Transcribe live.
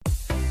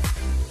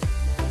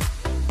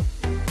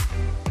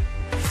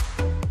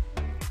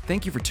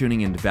Thank you for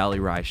tuning in to Valley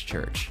Rise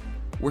Church.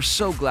 We're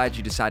so glad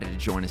you decided to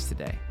join us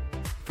today.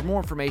 For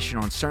more information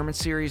on sermon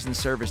series and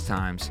service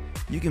times,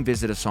 you can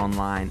visit us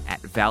online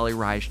at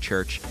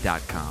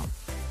valleyrisechurch.com.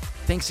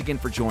 Thanks again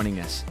for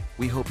joining us.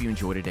 We hope you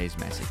enjoy today's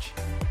message.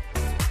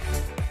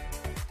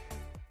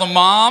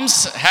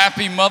 Moms,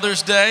 happy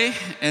Mother's Day,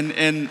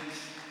 and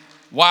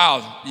wow,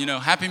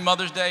 happy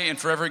Mother's Day, and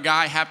for every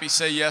guy, happy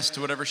say yes to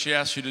whatever she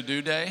asks you to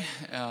do day.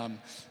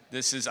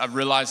 I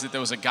realized that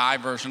there was a guy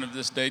version of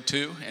this day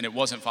too, and it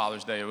wasn't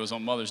Father's Day, it was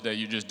on Mother's Day.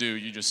 You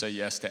just say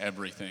yes to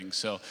everything.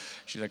 So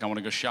she's like, I want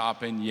to go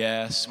shopping,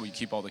 yes. Will you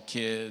keep all the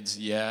kids?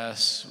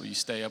 Yes. Will you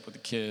stay up with the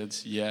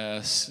kids?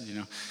 Yes.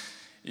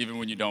 Even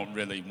when you don't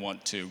really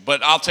want to.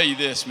 But I'll tell you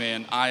this,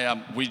 man,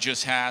 we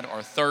just had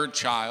our third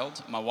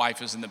child. My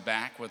wife is in the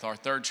back with our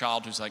third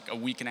child, who's like a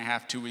week and a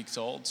half, 2 weeks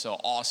old. So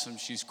awesome,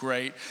 she's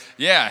great.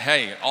 Yeah,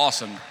 hey,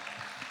 awesome.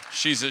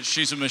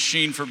 She's a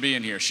machine for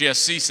being here. She has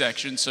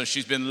C-section, so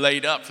she's been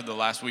laid up for the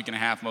last week and a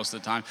half most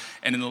of the time.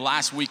 And in the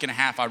last week and a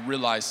half, I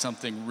realized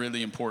something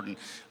really important,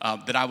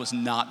 that I was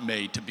not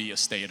made to be a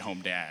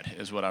stay-at-home dad,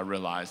 is what I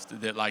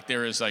realized. That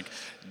there is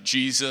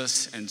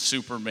Jesus and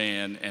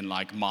Superman and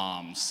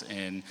moms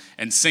and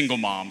single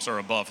moms are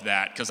above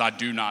that, because I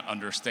do not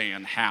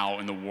understand how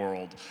in the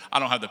world. I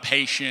don't have the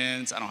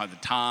patience, I don't have the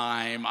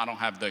time, I don't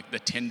have the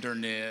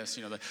tenderness.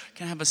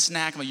 Can I have a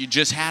snack? I'm like, you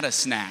just had a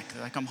snack.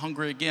 They're like, I'm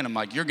hungry again. I'm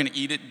like, you're going to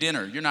eat at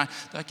dinner. You're not,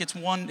 it's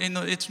 1 in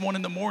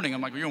the morning.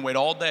 I'm like, you're going to wait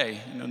all day,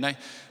 not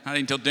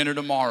until dinner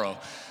tomorrow.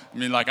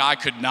 I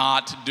could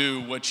not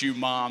do what you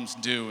moms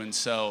do. And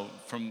so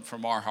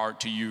from our heart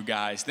to you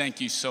guys, thank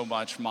you so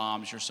much,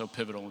 moms. You're so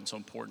pivotal and so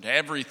important to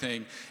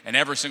everything and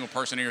every single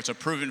person here. It's a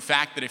proven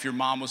fact that if your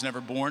mom was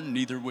never born,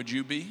 neither would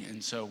you be.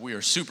 And so we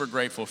are super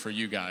grateful for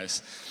you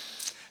guys.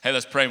 Hey,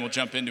 let's pray and we'll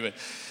jump into it.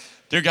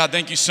 Dear God,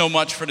 thank you so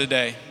much for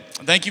today.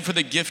 Thank you for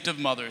the gift of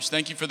mothers.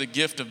 Thank you for the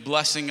gift of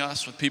blessing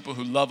us with people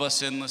who love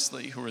us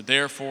endlessly, who are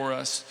there for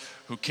us,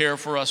 who care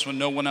for us when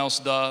no one else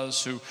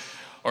does, who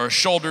are a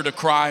shoulder to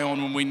cry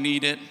on when we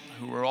need it,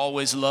 who are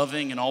always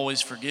loving and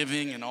always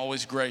forgiving and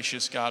always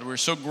gracious, God. We're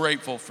so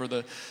grateful for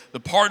the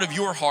part of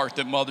your heart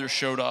that mothers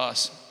show to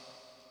us.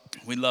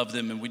 We love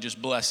them, and we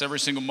just bless every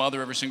single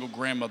mother, every single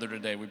grandmother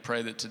today. We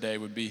pray that today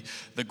would be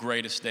the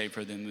greatest day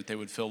for them, that they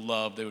would feel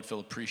loved, they would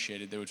feel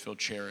appreciated, they would feel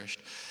cherished.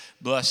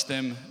 Bless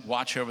them,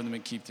 watch over them,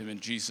 and keep them in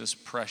Jesus'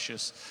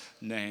 precious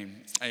name.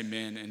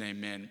 Amen and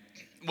amen.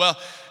 Well,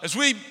 as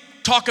we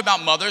talk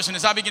about mothers, and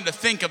as I begin to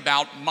think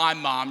about my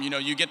mom,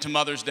 you get to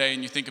Mother's Day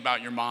and you think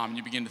about your mom, and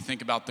you begin to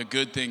think about the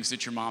good things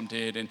that your mom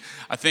did. And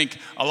I think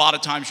a lot of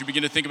times you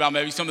begin to think about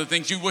maybe some of the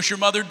things you wish your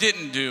mother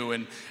didn't do.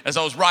 And as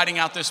I was writing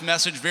out this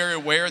message, very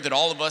aware that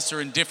all of us are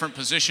in different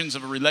positions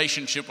of a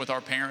relationship with our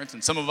parents.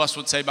 And some of us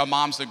would say my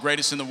mom's the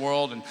greatest in the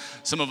world. And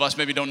some of us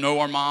maybe don't know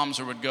our moms,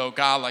 or would go,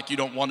 God, you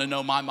don't want to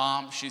know my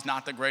mom. She's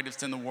not the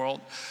greatest in the world.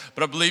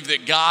 But I believe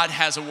that God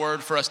has a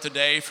word for us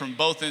today from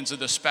both ends of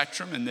the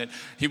spectrum, and that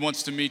he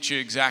wants to meet you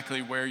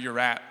exactly where you're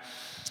at.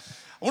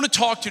 I want to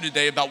talk to you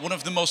today about one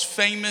of the most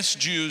famous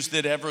Jews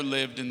that ever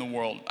lived in the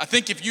world. I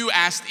think if you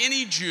asked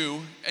any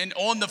Jew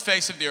on the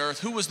face of the earth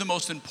who was the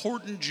most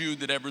important Jew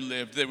that ever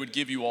lived, they would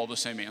give you all the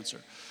same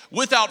answer.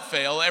 Without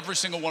fail, every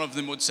single one of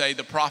them would say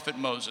the prophet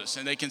Moses,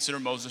 and they consider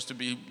Moses to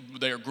be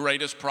their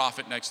greatest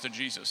prophet next to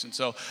Jesus. And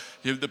so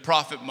you have the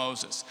prophet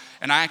Moses.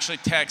 And I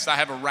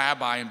have a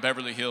rabbi in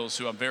Beverly Hills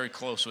who I'm very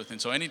close with. And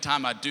so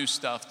anytime I do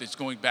stuff that's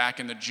going back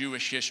in the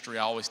Jewish history,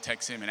 I always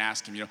text him and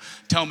ask him,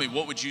 tell me,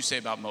 what would you say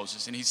about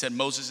Moses? And he said,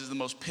 Moses is the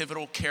most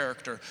pivotal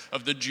character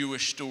of the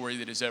Jewish story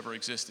that has ever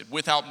existed.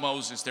 Without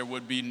Moses, there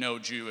would be no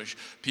Jewish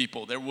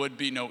people. There would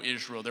be no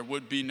Israel.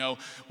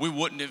 We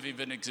wouldn't have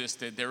even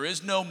existed. There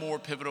is no more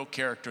pivotal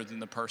character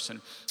than the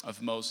person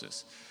of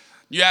Moses.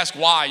 You ask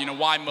why,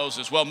 why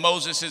Moses? Well,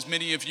 Moses, as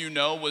many of you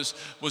know, was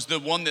the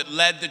one that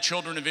led the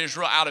children of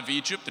Israel out of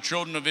Egypt. The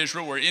children of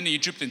Israel were in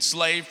Egypt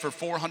enslaved for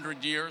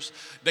 400 years.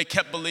 They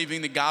kept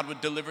believing that God would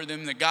deliver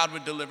them, that God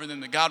would deliver them,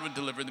 that God would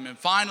deliver them. And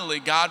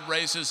finally, God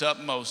raises up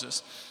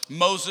Moses.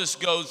 Moses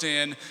goes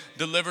in,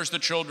 delivers the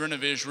children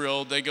of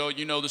Israel. They go,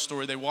 the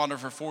story, they wander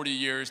for 40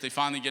 years. They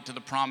finally get to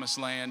the promised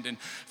land. And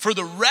for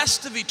the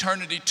rest of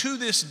eternity, to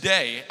this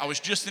day, I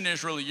was just in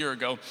Israel a year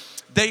ago,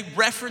 they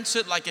reference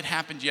it like it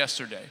happened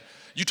yesterday.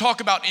 You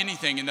talk about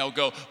anything and they'll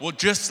go, well,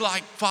 just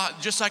like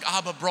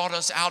Abba brought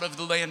us out of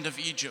the land of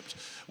Egypt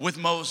with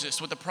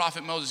Moses, with the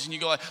prophet Moses. And you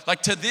go,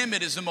 like to them,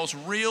 it is the most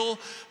real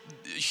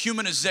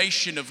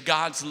humanization of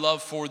God's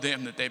love for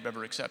them that they've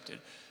ever accepted.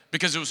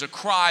 Because it was a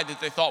cry that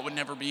they thought would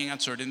never be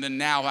answered. And then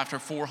now, after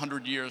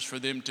 400 years, for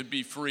them to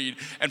be freed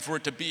and for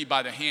it to be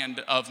by the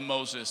hand of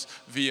Moses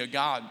via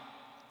God.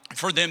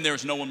 For them,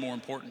 there's no one more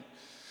important.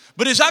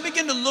 But as I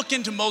begin to look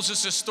into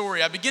Moses'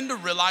 story, I begin to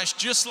realize,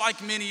 just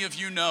like many of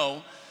you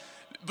know,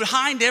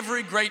 behind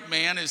every great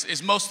man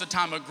is most of the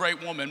time a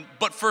great woman,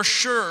 but for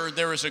sure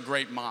there is a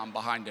great mom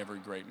behind every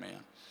great man.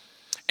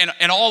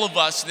 And all of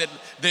us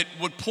that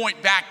would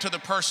point back to the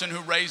person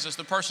who raised us,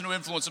 the person who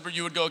influenced us,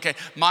 you would go, okay,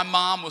 my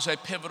mom was a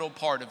pivotal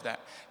part of that.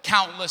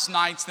 Countless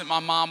nights that my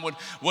mom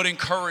would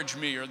encourage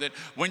me, or that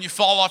when you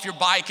fall off your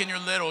bike and you're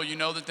little, you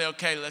know that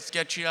okay, let's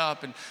get you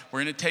up and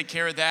we're gonna take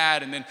care of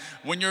that. And then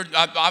when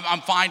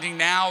I'm finding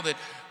now that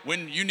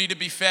when you need to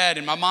be fed,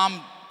 and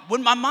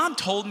when my mom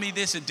told me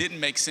this, it didn't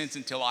make sense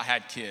until I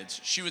had kids.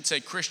 She would say,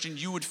 Christian,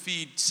 you would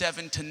feed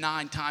 7 to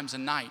 9 times a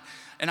night.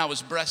 And I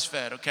was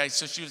breastfed, okay?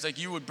 So she was like,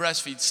 you would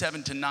breastfeed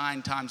 7 to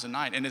 9 times a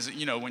night. And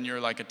when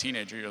you're like a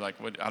teenager, you're like,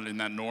 what, isn't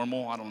that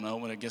normal? I don't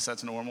know, I guess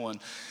that's normal.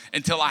 And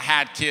until I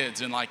had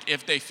kids, and like,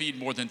 if they feed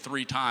more than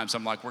 3 times,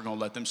 I'm like, we're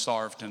gonna let them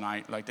starve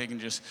tonight. Like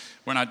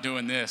we're not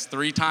doing this.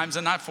 3 times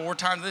a night, 4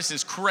 times, this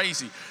is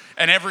crazy.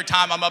 And every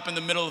time I'm up in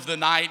the middle of the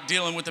night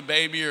dealing with the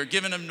baby, or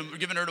giving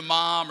her to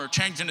mom, or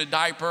changing a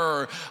diaper,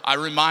 or I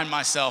remind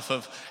myself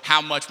of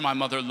how much my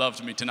mother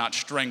loved me to not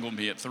strangle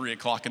me at 3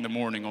 o'clock in the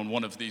morning on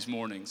one of these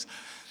mornings.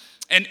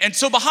 And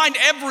so behind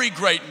every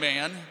great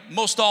man,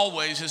 most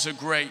always, is a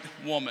great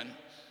woman.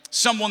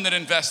 Someone that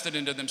invested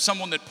into them,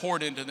 someone that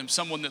poured into them,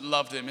 someone that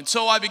loved them. And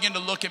so I begin to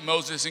look at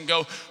Moses and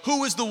go,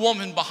 who is the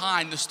woman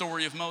behind the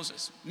story of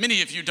Moses?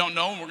 Many of you don't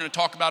know, and we're going to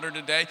talk about her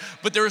today,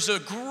 but there's a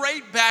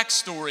great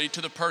backstory to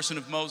the person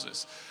of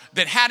Moses.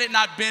 That had it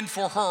not been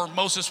for her,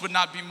 Moses would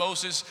not be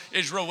Moses,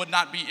 Israel would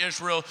not be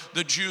Israel,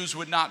 the Jews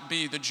would not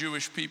be the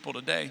Jewish people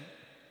today.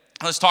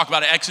 Let's talk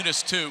about it.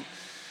 Exodus 2.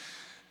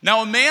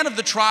 Now a man of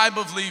the tribe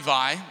of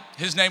Levi,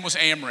 his name was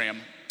Amram,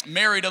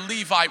 married a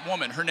Levite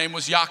woman. Her name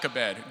was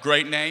Jochebed.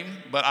 Great name,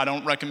 but I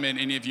don't recommend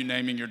any of you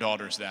naming your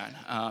daughters that.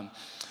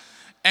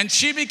 And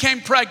she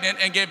became pregnant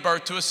and gave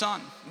birth to a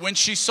son. When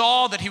she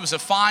saw that he was a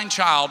fine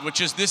child,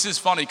 this is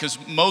funny because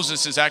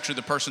Moses is actually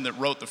the person that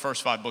wrote the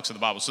first 5 books of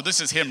the Bible. So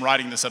this is him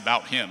writing this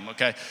about him,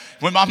 okay?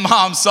 When my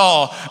mom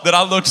saw that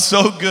I looked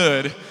so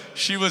good,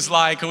 she was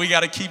like, we got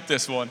to keep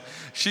this one.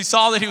 She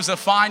saw that he was a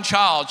fine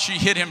child. She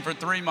hid him for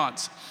 3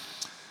 months.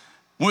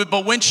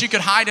 But when she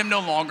could hide him no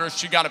longer,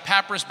 she got a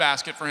papyrus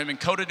basket for him and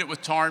coated it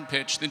with tar and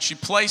pitch. Then she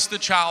placed the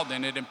child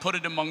in it and put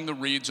it among the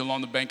reeds along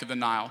the bank of the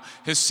Nile.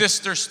 His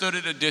sister stood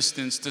at a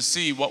distance to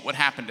see what would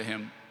happen to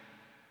him.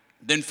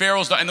 Then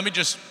Pharaoh's daughter, and let me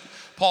just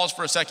pause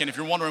for a second if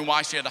you're wondering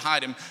why she had to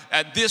hide him.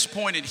 At this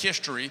point in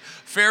history,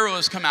 Pharaoh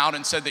has come out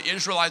and said the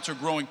Israelites are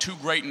growing too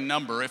great in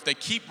number. If they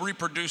keep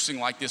reproducing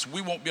like this,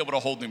 we won't be able to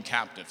hold them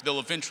captive.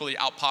 They'll eventually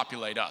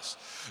outpopulate us.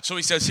 So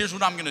he says, here's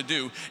what I'm gonna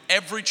do.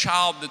 Every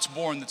child that's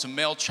born that's a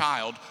male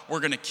child,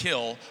 we're gonna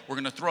kill, we're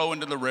gonna throw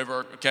into the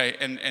river, okay,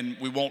 and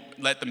we won't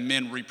let the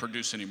men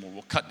reproduce anymore.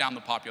 We'll cut down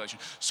the population.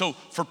 So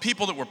for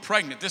people that were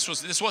pregnant,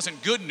 this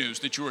wasn't good news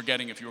that you were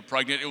getting if you were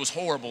pregnant. It was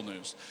horrible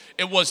news.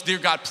 It was, dear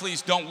God,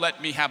 please don't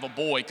let me have a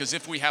boy, because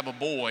if we have a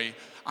boy,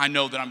 I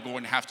know that I'm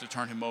going to have to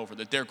turn him over,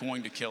 that they're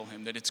going to kill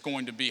him, that it's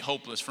going to be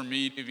hopeless for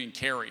me to even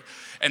carry.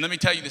 And let me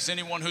tell you this,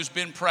 anyone who's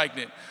been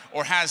pregnant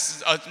or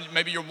has,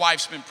 maybe your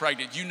wife's been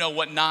pregnant, you know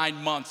what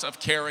 9 months of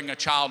carrying a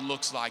child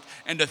looks like.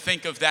 And to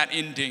think of that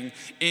ending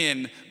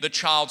in the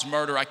child's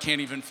murder, I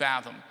can't even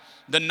fathom.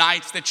 The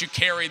nights that you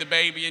carry the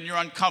baby and you're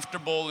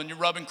uncomfortable and you're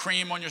rubbing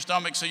cream on your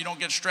stomach so you don't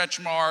get stretch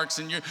marks,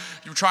 and you're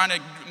trying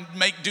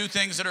to do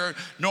things that are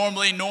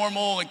normally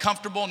normal and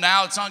comfortable.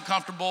 Now it's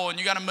uncomfortable and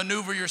you got to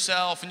maneuver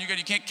yourself and you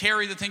can't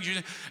carry the things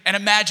you. And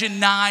imagine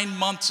 9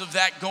 months of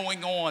that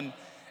going on,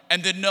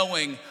 and then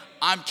knowing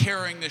I'm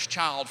carrying this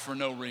child for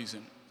no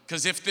reason.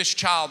 Because if this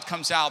child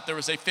comes out, there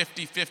is a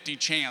 50-50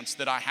 chance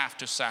that I have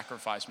to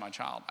sacrifice my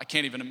child. I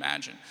can't even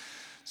imagine.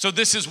 So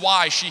this is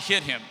why she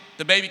hid him.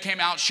 The baby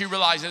came out. She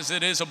realizes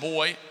it is a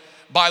boy.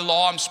 By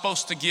law, I'm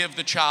supposed to give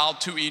the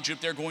child to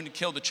Egypt. They're going to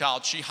kill the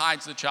child. She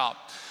hides the child.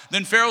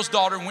 Then Pharaoh's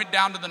daughter went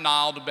down to the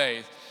Nile to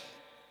bathe,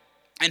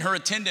 and her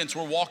attendants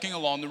were walking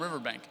along the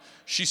riverbank.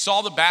 She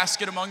saw the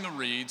basket among the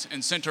reeds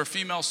and sent her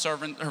female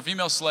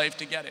slave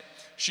to get it.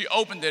 She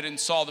opened it and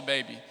saw the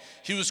baby.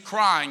 He was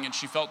crying, and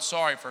she felt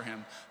sorry for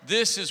him.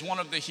 This is one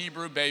of the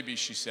Hebrew babies,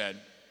 she said.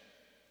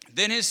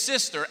 Then his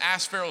sister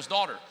asked Pharaoh's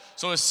daughter.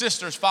 So his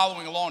sister's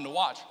following along to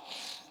watch.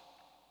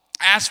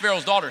 Asked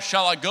Pharaoh's daughter,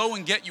 shall I go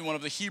and get you one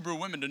of the Hebrew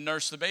women to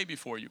nurse the baby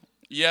for you?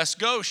 Yes,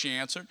 go, she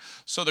answered.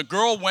 So the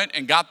girl went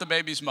and got the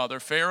baby's mother.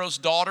 Pharaoh's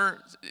daughter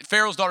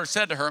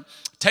said to her,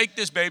 take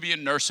this baby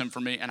and nurse him for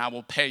me, and I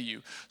will pay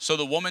you. So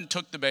the woman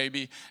took the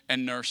baby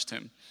and nursed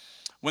him.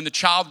 When the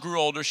child grew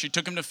older, she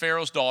took him to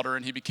Pharaoh's daughter,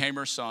 and he became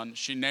her son.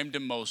 She named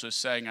him Moses,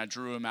 saying, I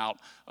drew him out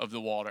of the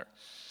water.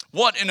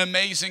 What an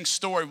amazing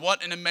story.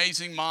 What an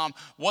amazing mom.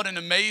 What an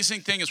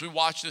amazing thing as we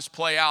watch this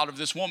play out of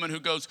this woman who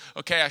goes,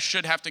 okay, I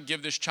should have to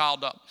give this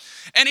child up.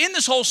 And in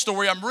this whole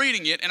story, I'm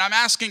reading it, and I'm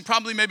asking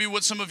probably maybe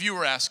what some of you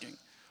are asking.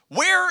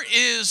 Where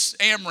is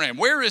Amram?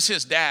 Where is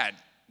his dad?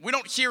 We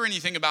don't hear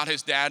anything about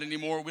his dad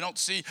anymore. We don't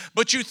see,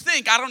 but you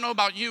think, I don't know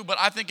about you, but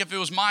I think if it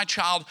was my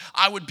child,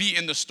 I would be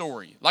in the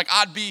story. Like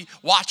I'd be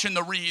watching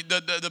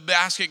the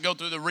basket go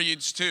through the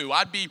reeds too.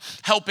 I'd be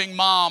helping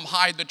mom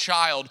hide the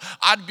child.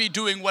 I'd be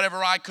doing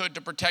whatever I could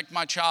to protect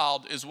my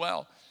child as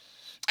well.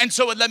 And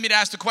so it led me to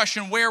ask the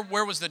question, where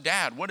was the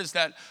dad? What is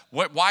that?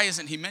 Why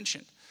isn't he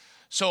mentioned?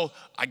 So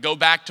I go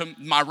back to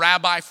my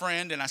rabbi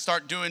friend and I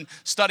start doing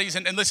studies.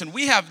 And listen,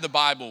 we have the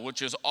Bible,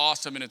 which is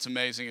awesome and it's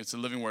amazing. It's the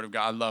living word of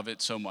God. I love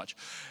it so much.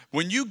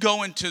 When you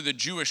go into the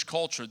Jewish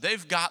culture,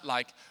 they've got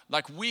like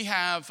we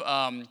have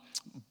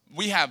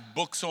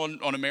books on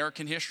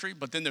American history,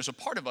 but then there's a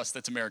part of us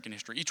that's American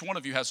history. Each one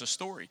of you has a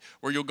story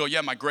where you'll go,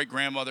 yeah, my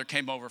great-grandmother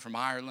came over from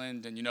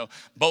Ireland, and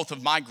both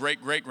of my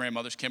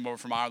great-great-grandmothers came over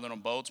from Ireland on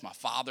boats. My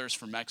father's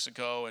from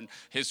Mexico, and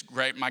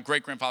my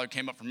great-grandfather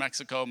came up from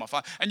Mexico.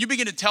 And you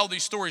begin to tell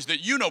these stories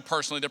that you know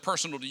personally, they're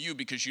personal to you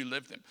because you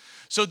lived them.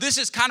 So this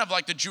is kind of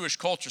like the Jewish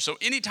culture. So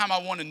anytime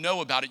I want to know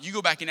about it, you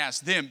go back and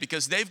ask them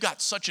because they've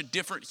got such a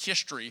different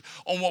history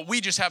on what we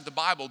just have the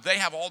Bible. They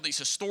have all these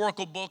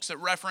historical books that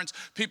reference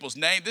people's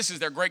names. This is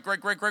their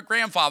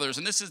great-great-great-great-grandfathers,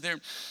 and this is their,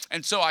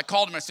 and so I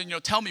called him, I said,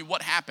 tell me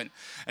what happened.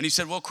 And he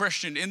said, well,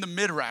 Christian, in the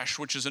Midrash,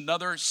 which is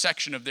another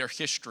section of their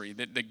history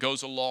that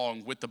goes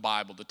along with the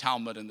Bible, the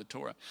Talmud and the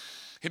Torah,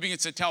 he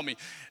begins to tell me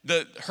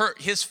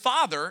his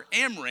father,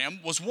 Amram,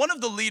 was one of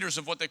the leaders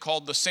of what they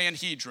called the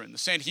Sanhedrin. The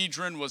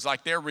Sanhedrin was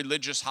like their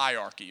religious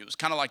hierarchy. It was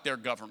kind of like their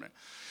government.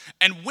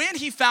 And when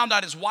he found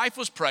out his wife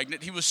was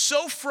pregnant, he was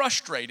so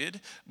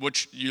frustrated,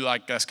 which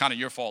that's kind of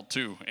your fault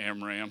too,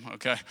 Amram,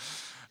 okay?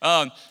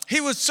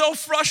 He was so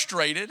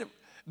frustrated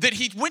that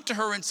he went to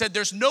her and said,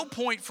 there's no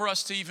point for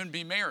us to even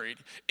be married.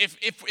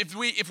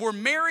 If we're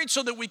married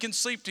so that we can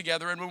sleep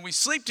together, and when we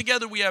sleep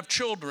together we have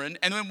children,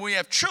 and when we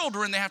have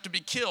children they have to be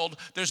killed,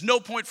 there's no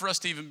point for us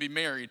to even be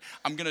married.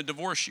 I'm going to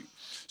divorce you.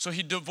 So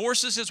he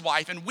divorces his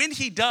wife, and when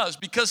he does,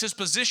 because his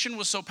position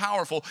was so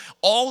powerful,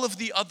 all of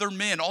the other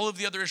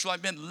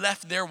Israelite men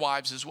left their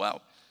wives as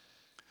well.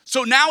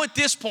 So now at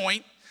this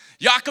point,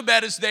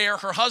 Jochebed is there,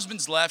 her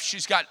husband's left,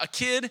 she's got a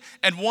kid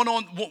and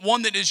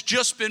one that has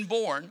just been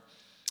born,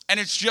 and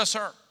it's just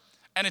her,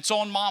 and it's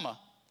on mama.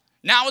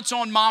 Now it's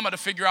on mama to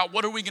figure out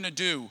what are we going to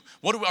do?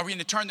 Are we going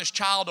to turn this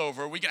child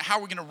over? How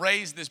are we going to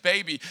raise this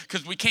baby?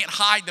 Because we can't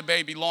hide the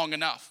baby long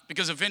enough,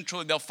 because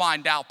eventually they'll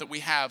find out that we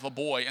have a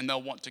boy and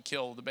they'll want to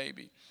kill the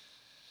baby.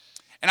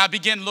 And I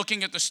began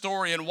looking at the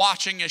story and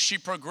watching as she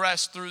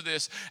progressed through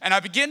this. And I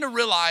began to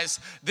realize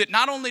that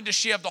not only does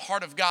she have the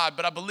heart of God,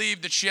 but I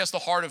believe that she has the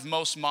heart of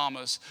most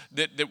mamas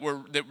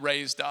that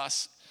raised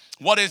us.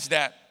 What is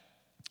that?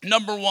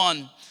 Number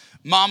one,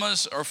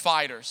 mamas are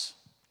fighters.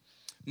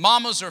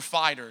 Mamas are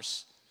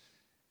fighters.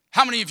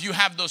 How many of you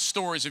have those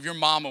stories of your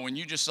mama when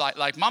you just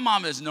like my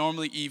mama is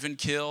normally even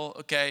kill,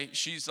 okay?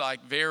 She's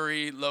like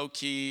very low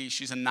key.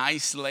 She's a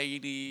nice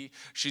lady.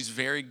 She's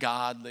very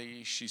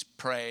godly. She's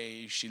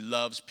prays. She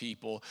loves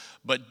people.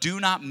 But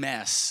do not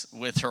mess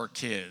with her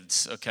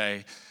kids,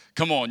 okay?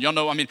 Come on, y'all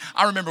know,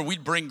 I remember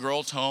we'd bring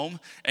girls home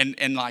and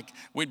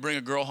we'd bring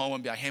a girl home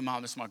and be like, hey,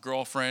 Mom, this is my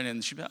girlfriend.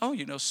 And she'd be like,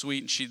 oh,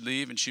 sweet. And she'd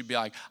leave and she'd be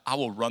like, I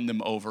will run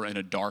them over in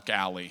a dark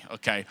alley,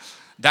 okay?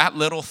 That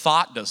little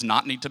thought does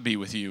not need to be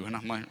with you. And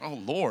I'm like, oh,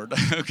 Lord.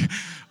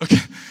 okay.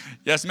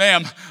 Yes,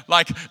 ma'am.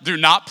 Do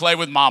not play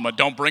with mama.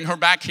 Don't bring her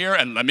back here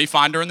and let me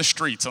find her in the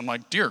streets. I'm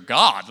like, dear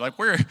God,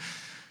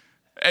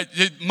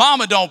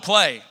 mama don't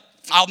play.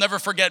 I'll never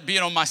forget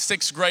being on my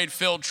 6th grade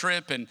field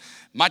trip, and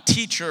my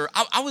teacher,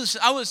 I was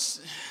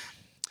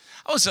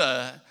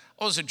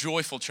a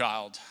joyful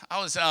child.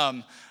 I was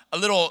a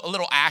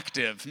little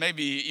active,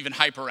 maybe even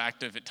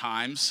hyperactive at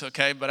times,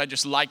 okay? But I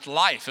just liked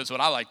life, is what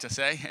I like to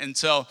say. And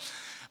so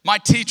my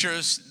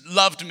teachers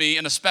loved me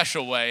in a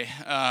special way,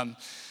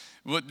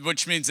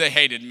 which means they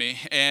hated me.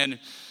 And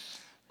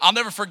I'll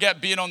never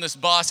forget being on this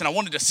bus, and I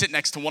wanted to sit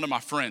next to one of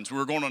my friends. We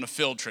were going on a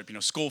field trip,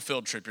 school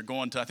field trip. You're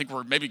going to, I think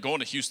we're maybe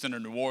going to Houston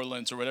or New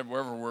Orleans or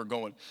wherever we're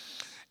going.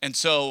 And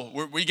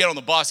so we get on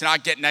the bus, and I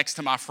get next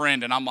to my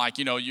friend, and I'm like,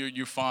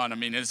 you're fun.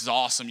 This is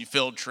awesome. You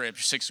field trip,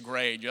 you're 6th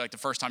grade. You're like the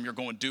first time you're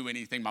going to do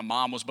anything. My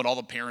mom was, but all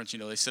the parents,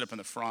 they sit up in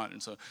the front,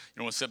 and so you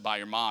don't want to sit by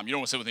your mom. You don't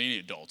want to sit with any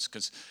adults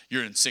because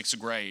you're in 6th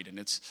grade, and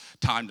it's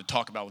time to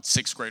talk about what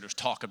 6th graders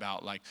talk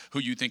about, like who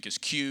you think is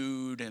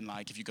cute, and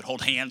like if you could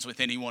hold hands with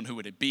anyone, who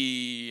would it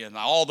be, and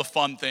all the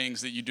fun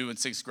things that you do in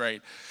 6th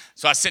grade.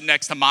 So I sit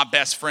next to my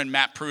best friend,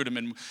 Matt Prudham,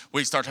 and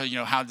we start talking,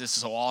 how this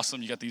is so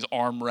awesome. You got these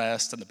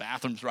armrests and the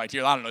bathrooms right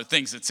here. I don't know,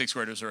 things that 6th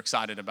graders are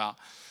excited about.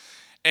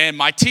 And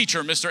my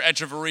teacher, Mr.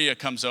 Echeverria,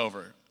 comes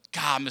over.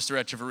 God, Mr.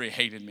 Echeverria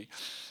hated me.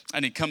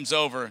 And he comes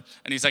over,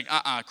 and he's like,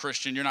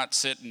 Christian, you're not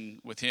sitting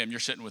with him. You're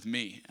sitting with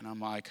me. And I'm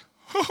like,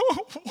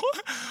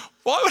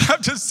 why would I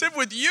have to sit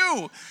with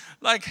you?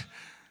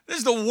 This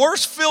is the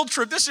worst field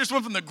trip. This just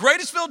went from the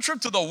greatest field trip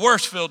to the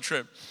worst field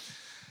trip.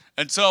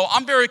 And so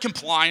I'm very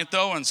compliant,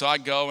 though, and so I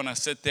go and I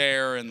sit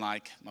there, and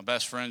my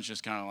best friend's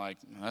just kind of like,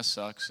 that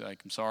sucks.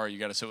 I'm sorry, you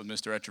got to sit with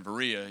Mr.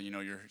 Echeverria,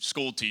 your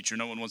school teacher.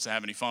 No one wants to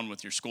have any fun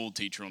with your school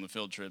teacher on the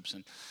field trips.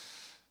 And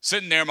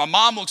sitting there, my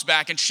mom looks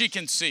back, and she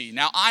can see.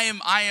 Now, I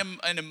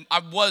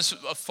was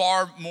a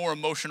far more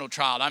emotional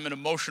child. I'm an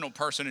emotional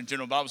person in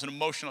general, but I was an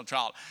emotional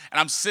child.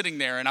 And I'm sitting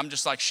there, and I'm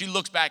just like, she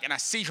looks back, and I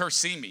see her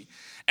see me.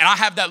 And I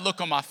have that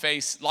look on my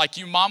face, like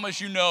you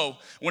mamas,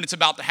 when it's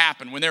about to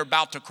happen, when they're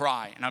about to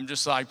cry. And I'm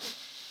just like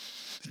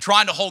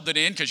trying to hold it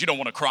in because you don't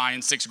want to cry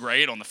in 6th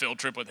grade on the field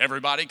trip with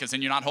everybody because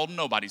then you're not holding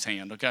nobody's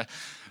hand, okay?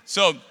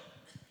 So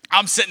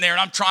I'm sitting there and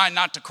I'm trying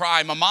not to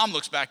cry. My mom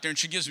looks back there and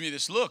she gives me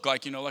this look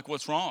like, like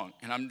what's wrong?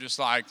 And I'm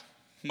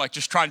like,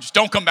 just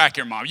don't come back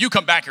here, Mom. You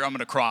come back here, I'm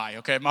gonna cry,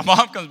 okay? My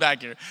mom comes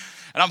back here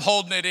and I'm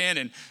holding it in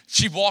and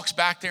she walks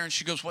back there and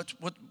she goes,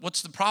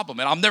 what's the problem?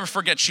 And I'll never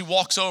forget, she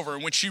walks over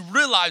and when she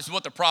realized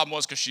what the problem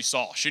was, because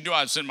she knew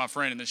I was sitting with my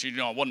friend and then she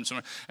knew I wasn't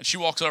somewhere. And she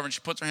walks over and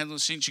she puts her hands on the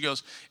seat and she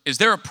goes, is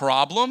there a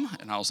problem?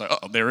 And I was like,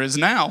 oh, there is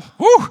now.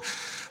 Woo,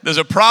 there's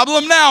a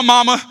problem now,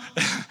 Mama.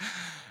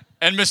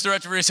 And Mr.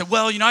 Echeverria said,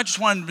 well, I just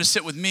wanted him to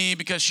sit with me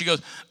because she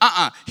goes,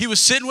 he was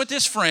sitting with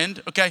his friend,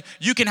 okay?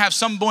 You can have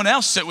someone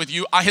else sit with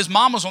you. His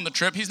mom was on the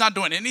trip. He's not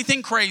doing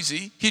anything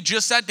crazy. He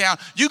just sat down.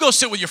 You go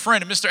sit with your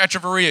friend, and Mr.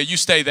 Echeverria, you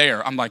stay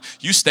there. I'm like,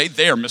 you stay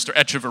there, Mr.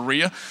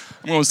 Echeverria.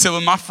 I'm going to sit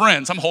with my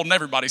friends. I'm holding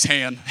everybody's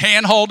hand.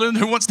 Hand holding.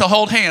 Who wants to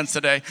hold hands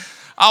today?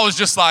 I was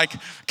just like,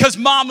 because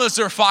mamas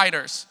are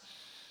fighters.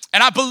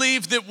 And I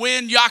believe that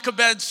when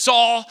Jochebed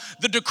saw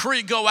the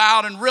decree go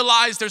out and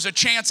realized there's a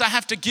chance I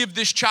have to give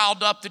this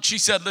child up, that she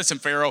said, listen,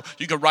 Pharaoh,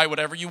 you can write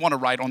whatever you want to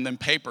write on them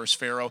papers,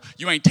 Pharaoh.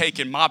 You ain't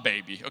taking my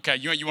baby, okay?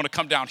 You want to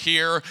come down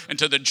here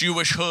into the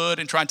Jewish hood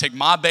and try and take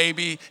my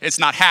baby? It's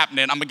not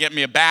happening. I'm going to get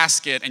me a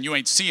basket, and you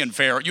ain't seeing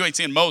Pharaoh. You ain't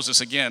seeing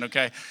Moses again,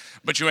 okay?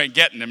 But you ain't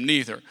getting him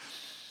neither.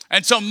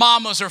 And so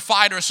mamas are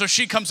fighters, so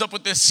she comes up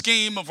with this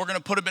scheme of we're going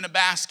to put him in a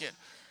basket.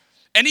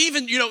 And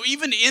even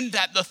in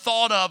that,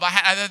 I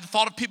had the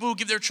thought of people who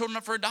give their children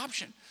up for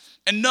adoption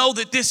and know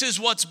that this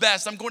is what's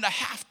best. I'm going to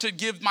have to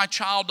give my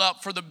child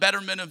up for the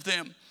betterment of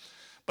them.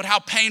 But how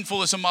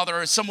painful as a mother,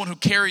 as someone who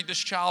carried this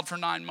child for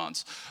 9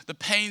 months, the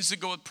pains that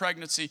go with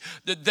pregnancy,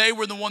 that they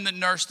were the one that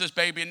nursed this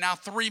baby. And now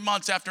 3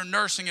 months after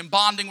nursing and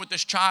bonding with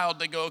this child,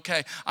 they go,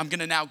 okay, I'm going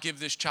to now give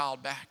this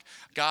child back.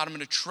 God, I'm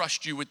going to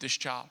trust you with this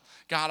child.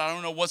 God, I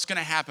don't know what's going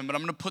to happen, but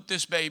I'm going to put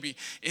this baby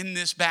in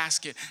this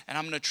basket, and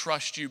I'm going to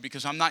trust you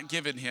because I'm not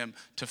giving him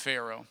to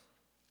Pharaoh.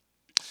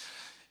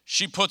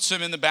 She puts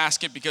him in the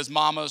basket because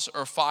mamas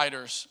are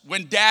fighters.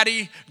 When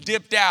daddy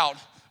dipped out,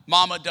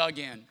 mama dug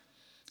in.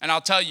 And I'll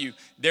tell you,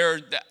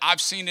 I've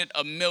seen it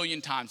a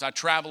million times. I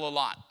travel a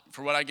lot.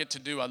 For what I get to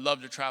do, I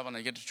love to travel, and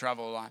I get to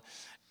travel a lot.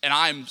 And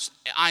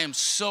I am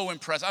so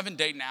impressed. I've been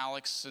dating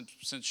Alex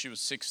since she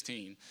was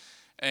 16.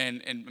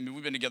 And I mean,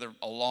 we've been together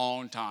a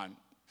long time.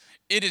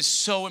 It is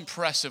so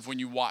impressive when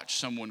you watch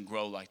someone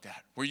grow like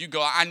that. Where you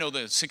go, I know the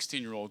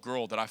 16-year-old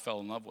girl that I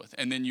fell in love with.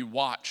 And then you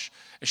watch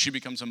as she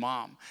becomes a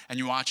mom. And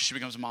you watch as she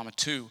becomes a mom of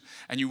 2.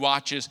 And you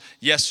watch as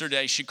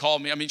yesterday she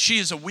called me. I mean, she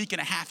is a week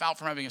and a half out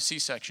from having a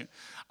C-section.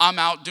 I'm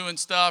out doing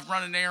stuff,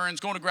 running errands,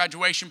 going to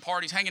graduation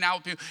parties, hanging out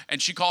with people.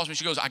 And she calls me.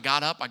 She goes, I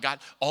got up. I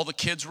got all the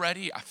kids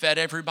ready. I fed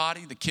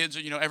everybody. The kids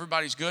are,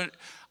 everybody's good.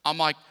 I'm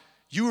like,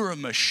 you are a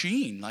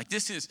machine. Like,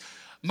 this is...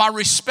 My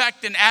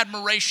respect and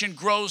admiration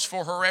grows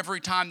for her every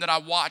time that I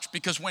watch,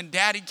 because when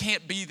daddy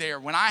can't be there,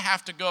 when I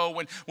have to go,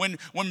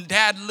 when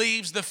dad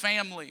leaves the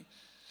family,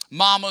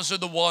 mamas are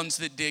the ones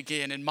that dig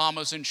in, and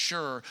mamas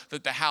ensure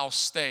that the house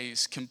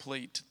stays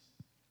complete.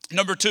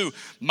 Number 2,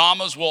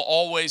 mamas will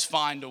always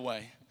find a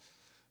way.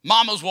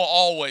 Mamas will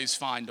always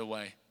find a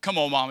way. Come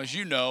on, mamas,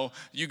 you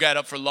got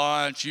up for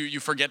lunch,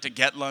 you forget to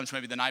get lunch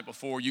maybe the night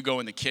before, you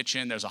go in the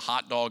kitchen, there's a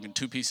hot dog and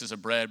 2 pieces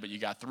of bread, but you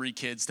got 3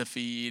 kids to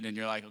feed, and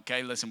you're like,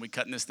 okay, listen, we're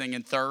cutting this thing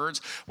in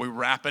thirds, we're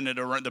wrapping it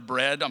around the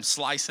bread, I'm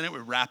slicing it,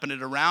 we're wrapping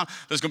it around,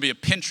 there's gonna be a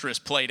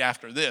Pinterest plate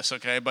after this,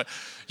 okay, but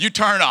you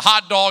turn a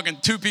hot dog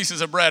and 2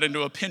 pieces of bread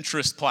into a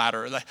Pinterest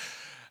platter.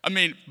 I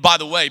mean, by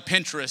the way,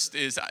 Pinterest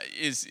is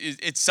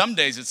it's some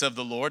days it's of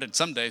the Lord and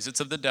some days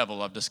it's of the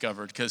devil, I've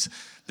discovered, because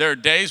there are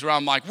days where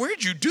I'm like,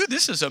 where'd you do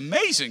this? Is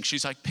amazing.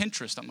 She's like,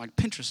 Pinterest. I'm like,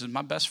 Pinterest is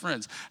my best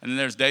friends. And then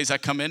there's days I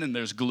come in and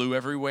there's glue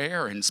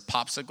everywhere and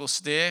popsicle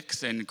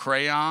sticks and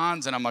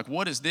crayons, and I'm like,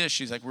 what is this?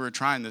 She's like, we were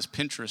trying this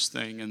Pinterest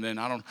thing, and then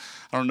I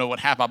don't know what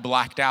happened. I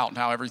blacked out and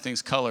how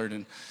everything's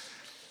colored.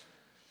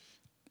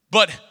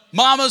 But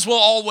mamas will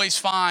always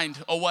find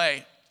a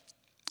way.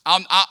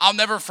 I'll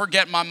never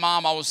forget my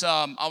mom. I was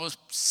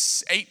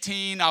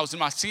 18. I was in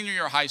my senior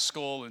year of high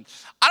school, and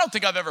I don't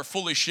think I've ever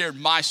fully shared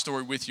my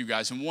story with you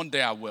guys, and one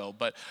day I will.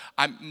 But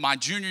my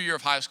junior year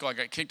of high school, I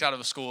got kicked out of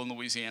a school in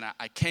Louisiana.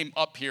 I came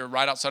up here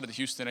right outside of the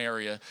Houston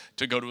area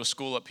to go to a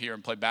school up here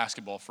and play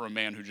basketball for a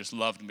man who just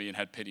loved me and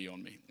had pity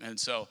on me. And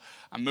so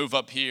I move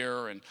up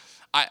here, and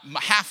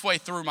halfway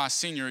through my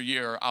senior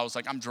year, I was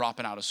like, I'm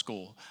dropping out of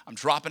school.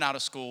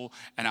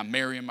 And I'm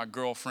marrying my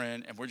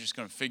girlfriend, and we're just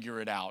going to figure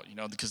it out,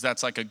 because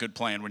that's like a good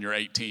plan when you're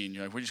 18.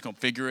 You're like, we're just going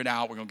to figure it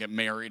out. We're going to get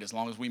married. As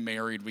long as we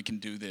married, we can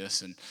do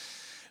this. And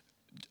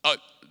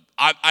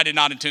I did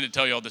not intend to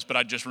tell you all this, but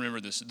I just remember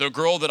this. The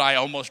girl that I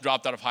almost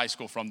dropped out of high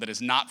school from, that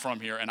is not from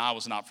here, and I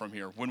was not from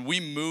here, when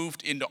we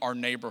moved into our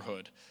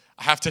neighborhood,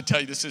 I have to tell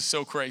you, this is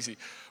so crazy.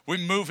 We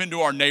move into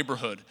our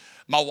neighborhood.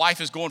 My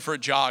wife is going for a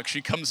jog. She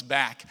comes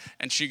back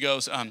and she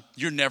goes,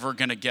 you're never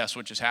going to guess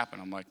what just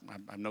happened. I'm like, I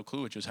have no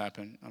clue what just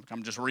happened.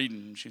 I'm just reading.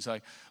 And she's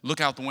like,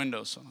 look out the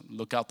window. So I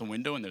look out the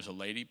window and there's a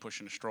lady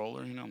pushing a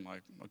stroller. I'm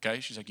like, okay.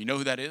 She's like, you know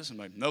who that is? I'm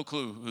like, no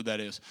clue who that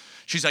is.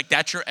 She's like,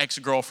 that's your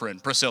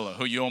ex-girlfriend, Priscilla,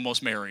 who you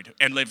almost married.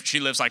 And she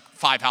lives like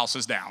 5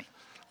 houses down.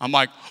 I'm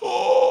like,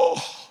 oh,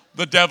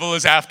 the devil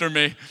is after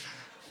me.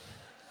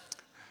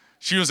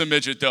 She was a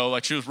midget though,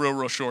 like she was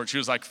real short. She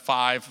was like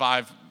 5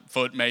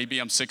 foot maybe.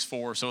 I'm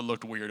 6'4", so it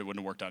looked weird. It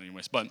wouldn't have worked out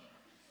anyways. But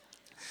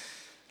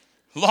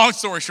long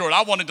story short,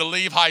 I wanted to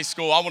leave high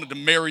school. I wanted to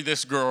marry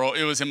this girl.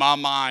 It was in my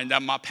mind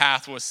that my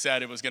path was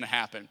set. It was going to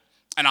happen.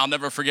 And I'll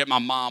never forget my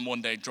mom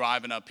one day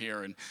driving up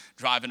here and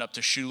driving up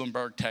to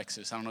Schulenburg,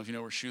 Texas. I don't know if you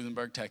know where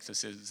Schulenburg,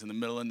 Texas is. It's in the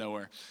middle of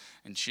nowhere.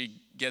 And she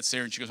gets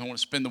there and she goes, I want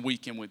to spend the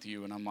weekend with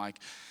you. And I'm like,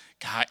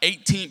 God,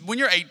 18, when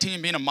you're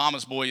 18, being a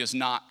mama's boy is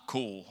not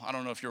cool. I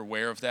don't know if you're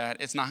aware of that.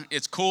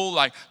 It's cool,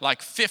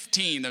 like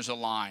 15, there's a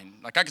line.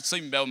 Like I could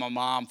sleep in bed with my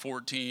mom,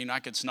 14, I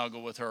could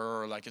snuggle with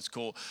her, like it's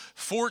cool.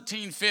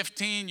 14,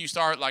 15, you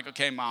start like,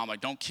 okay, mom,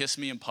 like don't kiss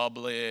me in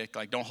public,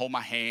 like don't hold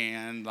my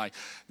hand, like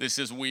this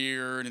is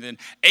weird. And then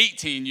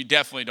 18, you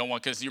definitely don't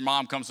want, because your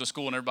mom comes to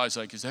school and everybody's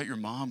like, is that your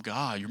mom?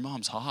 God, your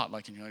mom's hot.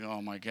 Like, and you're like,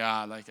 oh my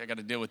God, like I got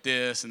to deal with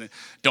this. And then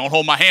don't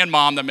hold my hand,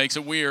 mom, that makes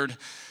it weird.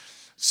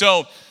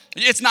 So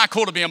it's not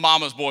cool to be a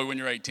mama's boy when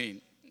you're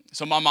 18.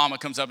 So my mama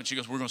comes up and she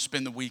goes, we're going to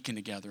spend the weekend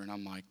together. And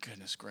I'm like,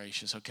 goodness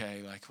gracious,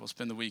 okay, like we'll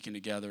spend the weekend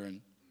together.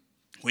 And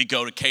we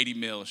go to Katie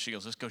Mills. She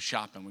goes, let's go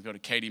shopping. We go to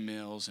Katie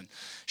Mills. And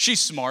she's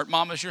smart.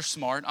 Mamas, you're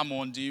smart. I'm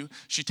on to you.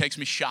 She takes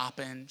me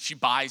shopping. She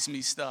buys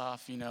me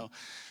stuff, you know.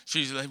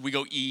 She's like, we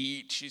go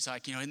eat. She's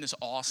like, you know, isn't this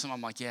awesome? I'm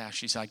like, yeah.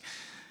 She's like,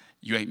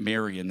 you ain't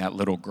marrying that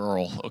little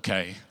girl,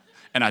 okay?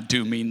 And I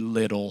do mean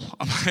little.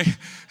 I'm like...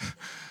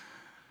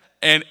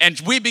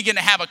 And we begin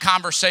to have a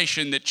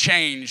conversation that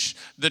changed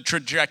the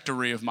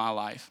trajectory of my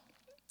life.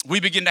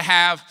 We begin to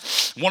have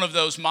one of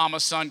those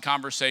mama-son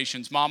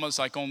conversations, mamas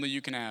like only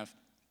you can have,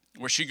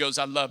 where she goes,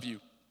 I love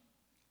you.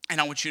 And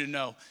I want you to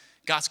know,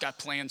 God's got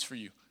plans for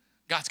you.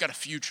 God's got a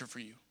future for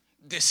you.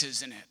 This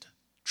isn't it.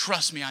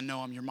 Trust me, I know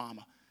I'm your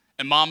mama.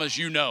 And mamas,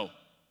 you know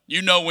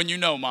when you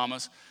know,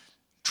 mamas.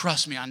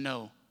 Trust me, I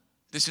know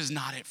this is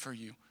not it for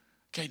you.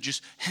 Okay,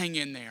 just hang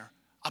in there.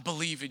 I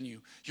believe in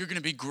you. You're going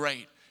to be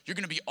great. You're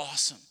going to be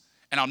awesome.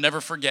 And I'll never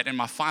forget, in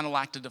my final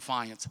act of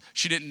defiance,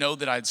 she didn't know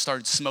that I had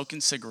started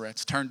smoking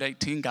cigarettes, turned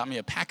 18, got me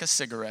a pack of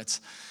cigarettes.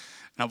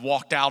 And I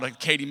walked out at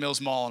Katie Mills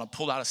Mall and I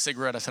pulled out a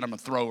cigarette. I said, I'm going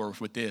to throw her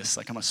with this.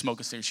 Like, I'm going to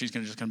smoke a cigarette. She's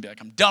just going to be like,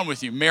 I'm done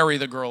with you. Marry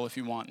the girl if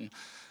you want. And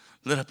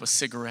lit up a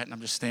cigarette and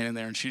I'm just standing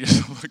there and she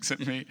just looks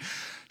at me.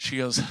 She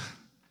goes,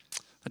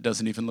 that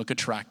doesn't even look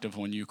attractive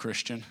on you,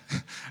 Christian.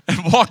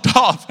 And walked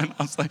off. And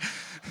I was like...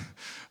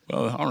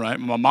 well, all right,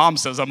 my mom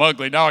says I'm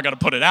ugly. Now I got to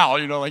put it out.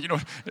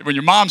 When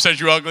your mom says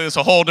you're ugly, it's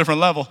a whole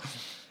different level.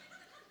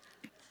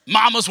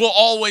 Mamas will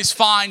always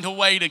find a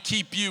way to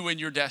keep you in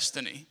your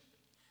destiny.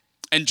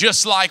 And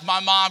just like my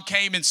mom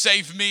came and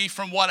saved me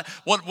from what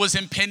was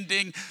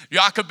impending,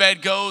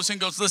 Jochebed goes,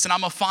 listen,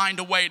 I'm going to find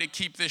a way to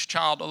keep this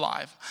child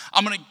alive.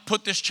 I'm going to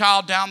put this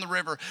child down the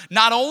river.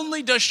 Not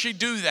only does she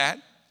do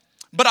that,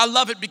 but I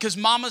love it because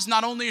mamas,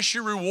 not only is she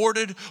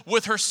rewarded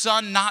with her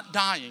son not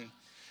dying,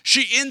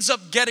 she ends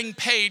up getting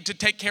paid to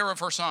take care of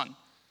her son.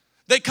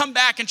 They come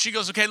back and she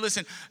goes, okay,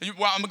 listen, I'm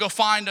going to go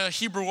find a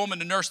Hebrew woman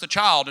to nurse the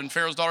child. And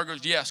Pharaoh's daughter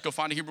goes, yes, go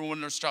find a Hebrew woman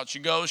to nurse the child. She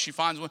goes, she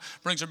finds one,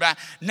 brings her back.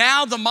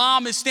 Now the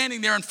mom is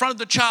standing there in front of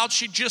the child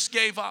she just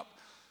gave up.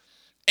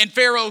 And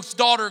Pharaoh's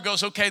daughter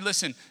goes, okay,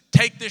 listen,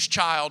 take this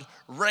child,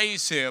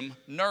 raise him,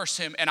 nurse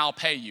him, and I'll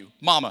pay you.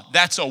 Mama,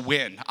 that's a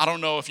win. I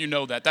don't know if you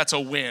know that. That's a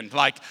win.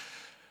 Like,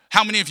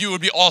 how many of you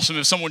would be awesome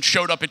if someone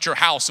showed up at your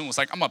house and was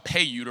like, I'm going to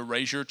pay you to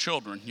raise your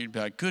children? You'd be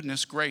like,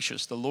 goodness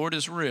gracious, the Lord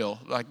is real.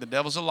 Like, the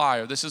devil's a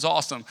liar. This is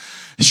awesome.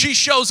 She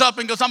shows up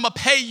and goes, I'm going to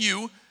pay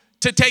you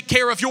to take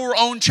care of your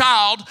own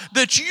child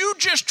that you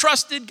just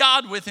trusted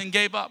God with and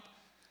gave up.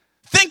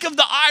 Think of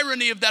the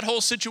irony of that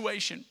whole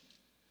situation.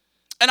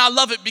 And I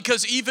love it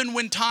because even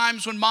when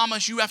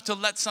mamas, you have to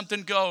let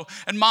something go.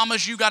 And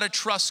mamas, you got to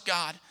trust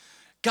God.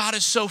 God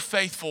is so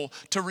faithful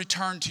to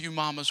return to you,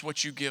 mamas,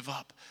 what you give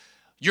up.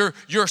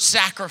 Your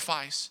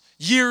sacrifice,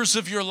 years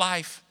of your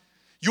life,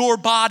 your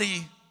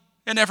body.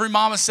 And every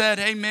mama said,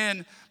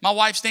 amen. My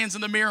wife stands in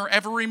the mirror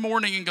every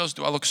morning and goes,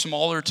 do I look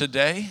smaller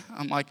today?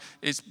 I'm like,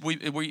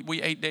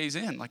 we 8 days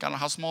in. Like, I don't know,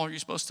 how small are you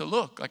supposed to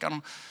look? Like,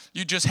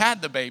 you just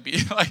had the baby.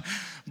 Like,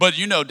 but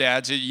you know,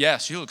 dads,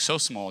 yes, you look so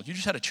small. You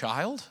just had a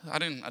child? I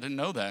didn't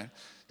know that.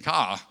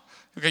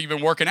 Okay, you've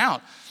been working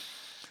out.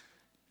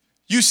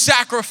 You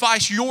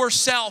sacrifice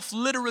yourself,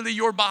 literally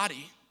your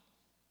body,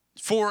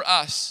 for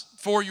us,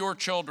 for your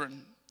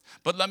children.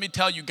 But let me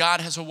tell you, God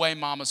has a way,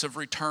 mamas, of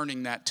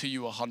returning that to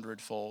you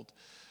 100-fold.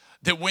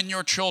 That when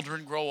your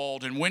children grow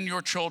old and when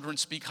your children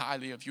speak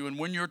highly of you and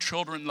when your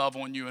children love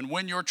on you and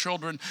when your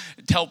children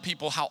tell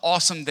people how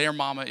awesome their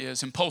mama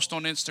is and post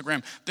on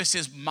Instagram, this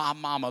is my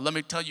mama. Let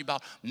me tell you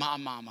about my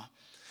mama.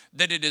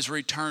 That it is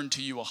returned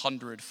to you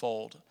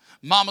 100-fold.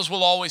 Mamas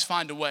will always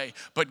find a way,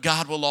 but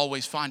God will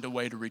always find a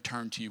way to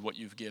return to you what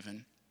you've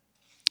given.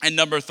 And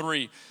number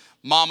 3,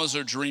 mamas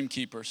are dream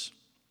keepers.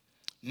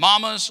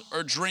 Mamas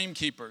are dream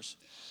keepers.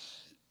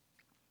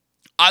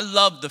 I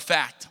love the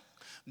fact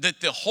that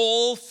the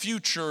whole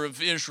future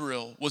of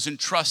Israel was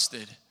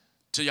entrusted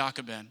to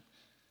Jochebed.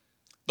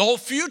 The whole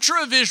future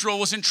of Israel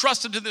was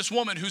entrusted to this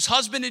woman whose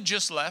husband had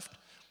just left.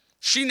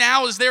 She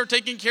now is there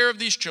taking care of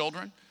these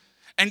children.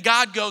 And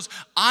God goes,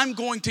 I'm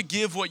going to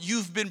give what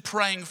you've been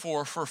praying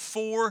for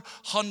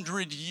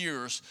 400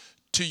 years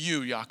to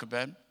you,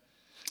 Jochebed.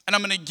 And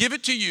I'm going to give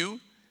it to you.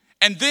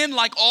 And then,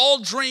 like all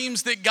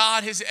dreams that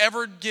God has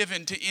ever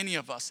given to any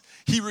of us,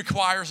 he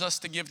requires us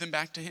to give them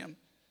back to him.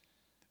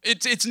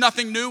 It's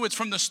nothing new. It's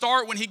from the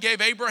start when he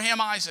gave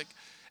Abraham Isaac.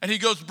 And he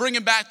goes, bring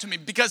him back to me,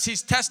 because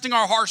he's testing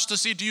our hearts to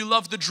see, do you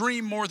love the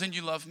dream more than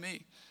you love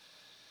me?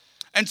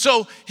 And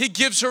so he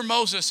gives her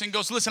Moses and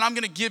goes, listen, I'm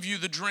going to give you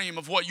the dream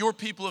of what your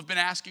people have been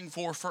asking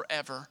for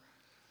forever,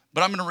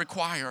 but I'm going to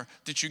require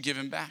that you give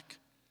him back.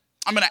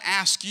 I'm going to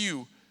ask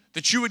you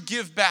that you would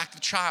give back the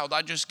child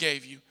I just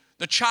gave you,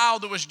 the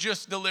child that was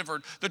just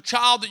delivered, the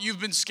child that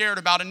you've been scared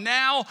about, and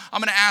now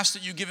I'm going to ask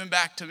that you give him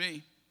back to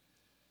me.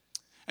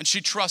 And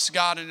she trusts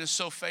God and is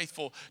so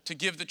faithful to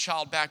give the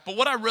child back. But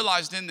what I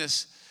realized in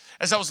this,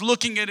 as I was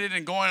looking at it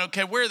and going,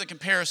 okay, where are the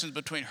comparisons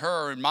between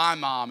her and my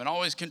mom, and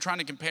always trying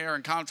to compare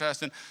and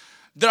contrast, and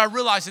that I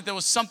realized that there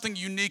was something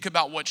unique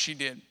about what she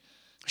did.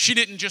 She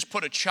didn't just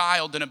put a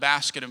child in a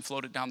basket and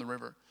float it down the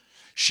river.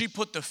 She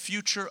put the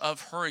future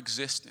of her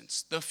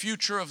existence, the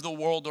future of the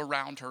world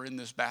around her in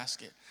this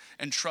basket,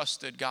 and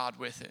trusted God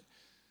with it.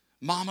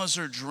 Mamas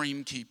are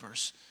dream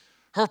keepers.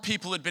 Her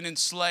people had been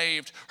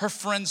enslaved. Her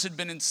friends had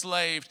been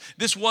enslaved.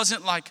 This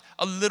wasn't like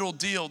a little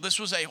deal. This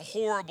was a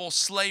horrible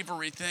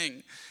slavery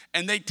thing.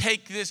 And they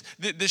take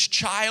this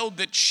child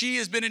that she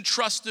has been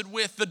entrusted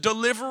with, the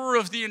deliverer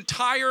of the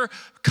entire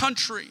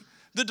country,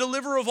 the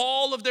deliverer of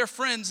all of their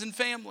friends and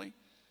family.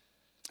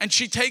 And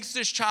she takes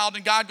this child,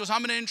 and God goes, I'm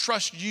going to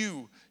entrust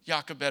you,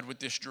 Jochebed, with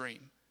this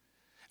dream.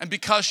 And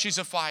because she's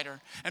a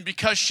fighter, and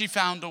because she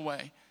found a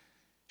way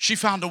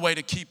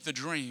to keep the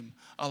dream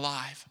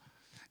alive.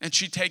 And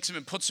she takes him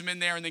and puts him in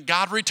there, and then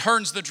God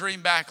returns the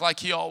dream back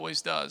like he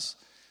always does.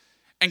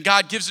 And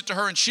God gives it to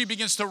her, and she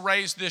begins to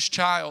raise this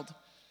child.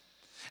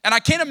 And I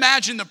can't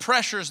imagine the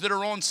pressures that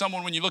are on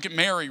someone when you look at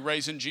Mary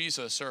raising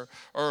Jesus,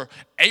 or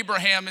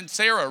Abraham and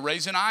Sarah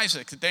raising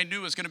Isaac, that they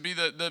knew was going to be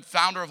the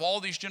founder of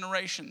all these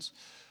generations.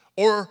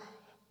 Or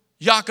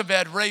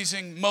Jochebed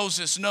raising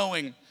Moses,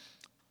 knowing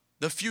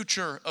the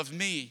future of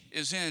me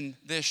is in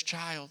this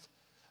child.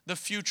 The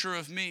future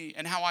of me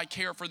and how I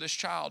care for this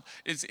child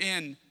is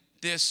in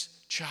this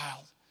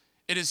child.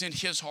 It is in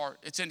his heart.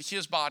 It's in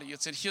his body.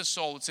 It's in his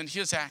soul. It's in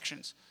his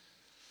actions.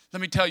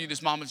 Let me tell you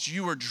this, mamas,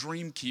 you are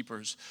dream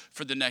keepers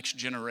for the next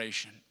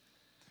generation.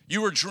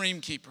 You are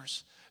dream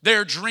keepers.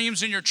 There are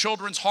dreams in your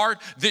children's heart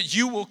that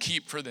you will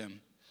keep for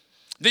them,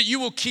 that you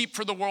will keep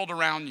for the world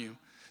around you,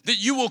 that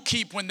you will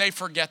keep when they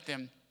forget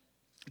them.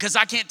 Because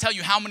I can't tell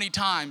you how many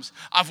times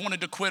I've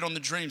wanted to quit on the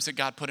dreams that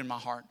God put in my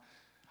heart.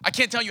 I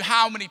can't tell you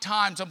how many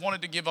times I've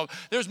wanted to give up.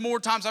 There's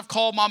more times I've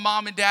called my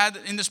mom and dad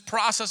in this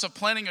process of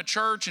planning a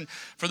church. And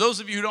for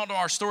those of you who don't know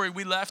our story,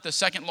 we left the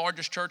second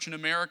largest church in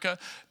America.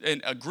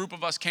 And a group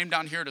of us came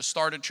down here to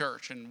start a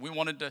church. And we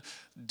wanted to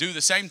do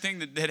the same thing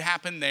that had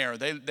happened there.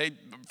 They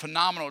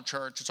phenomenal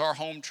church. It's our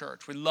home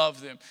church. We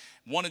love them.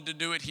 Wanted to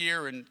do it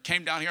here and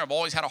came down here. I've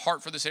always had a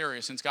heart for this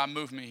area since God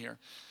moved me here.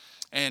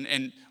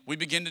 And we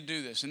begin to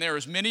do this. And there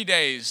was many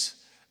days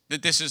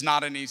that this is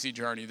not an easy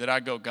journey, that I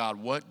go,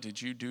 God, what did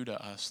you do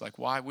to us? Like,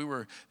 why?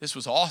 This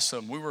was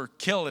awesome. We were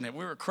killing it.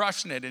 We were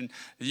crushing it. And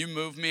you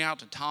moved me out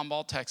to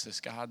Tomball,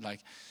 Texas, God. Like,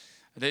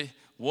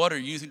 what are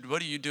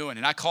you doing?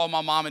 And I call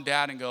my mom and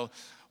dad and go,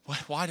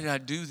 why did I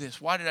do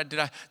this? Why did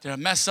I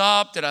mess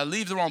up? Did I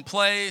leave the wrong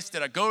place?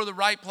 Did I go to the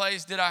right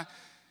place?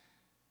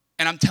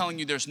 And I'm telling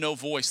you, there's no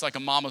voice like a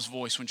mama's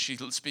voice when she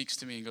speaks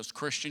to me and goes,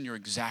 Christian, you're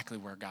exactly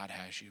where God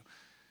has you.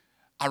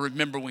 I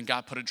remember when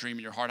God put a dream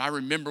in your heart. I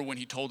remember when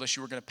he told us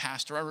you were going to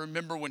pastor. I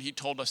remember when he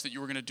told us that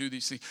you were going to do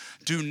these things.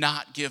 Do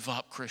not give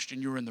up,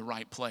 Christian. You're in the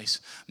right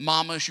place.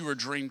 Mamas, you are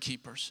dream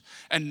keepers.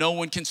 And no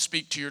one can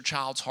speak to your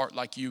child's heart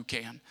like you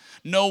can.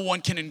 No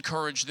one can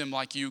encourage them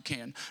like you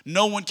can.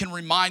 No one can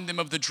remind them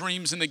of the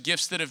dreams and the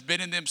gifts that have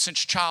been in them since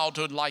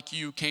childhood like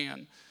you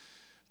can.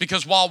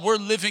 Because while we're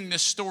living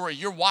this story,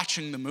 you're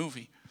watching the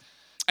movie.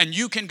 And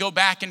you can go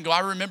back and go,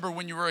 I remember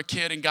when you were a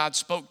kid and God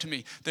spoke to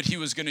me that he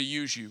was going to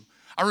use you.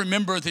 I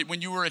remember that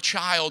when you were a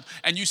child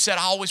and you said,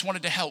 I always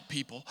wanted to help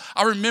people.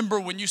 I remember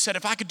when you said,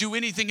 if I could do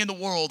anything in the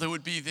world, it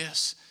would be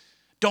this.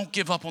 Don't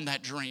give up on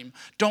that dream.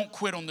 Don't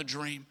quit on the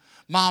dream.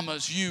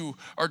 Mamas, you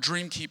are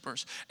dream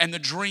keepers. And the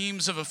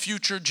dreams of a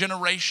future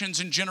generations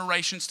and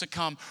generations to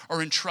come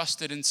are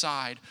entrusted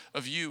inside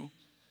of you.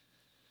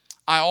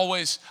 I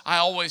always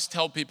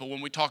tell people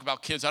when we talk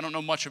about kids, I don't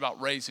know much about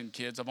raising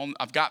kids.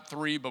 I've got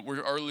 3, but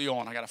we're early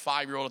on. I got a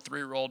 5-year-old, a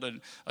 3-year-old,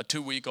 and a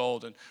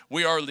 2-week-old, and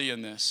we're early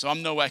in this, so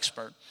I'm no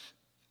expert.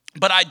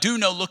 But I do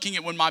know, looking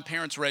at when my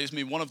parents raised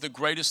me, one of the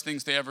greatest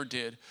things they ever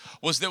did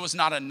was there was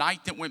not a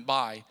night that went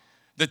by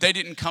that they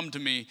didn't come to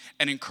me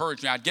and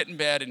encourage me. I'd get in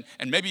bed,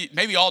 and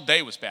maybe all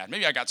day was bad.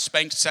 Maybe I got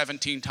spanked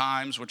 17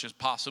 times, which is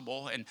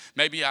possible, and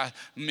maybe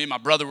me and my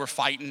brother were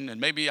fighting, and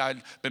maybe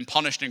I'd been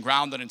punished and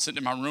grounded and sitting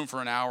in my room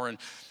for an hour.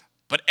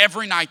 But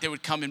every night they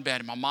would come in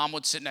bed, and my mom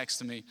would sit next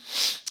to me.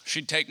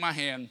 She'd take my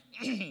hand.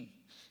 I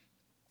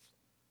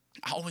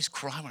always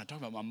cry when I talk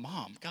about my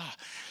mom. God.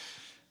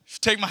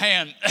 She'd take my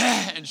hand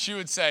and she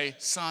would say,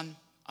 son,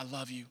 I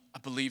love you. I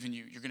believe in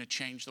you. You're going to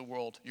change the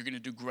world. You're going to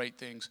do great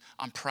things.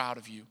 I'm proud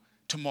of you.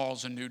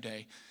 Tomorrow's a new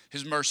day.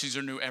 His mercies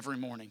are new every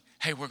morning.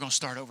 Hey, we're going to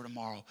start over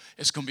tomorrow.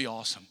 It's going to be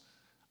awesome.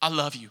 I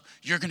love you.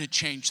 You're going to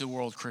change the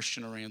world,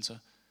 Christian Aranza.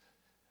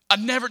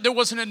 There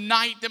wasn't a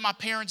night that my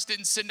parents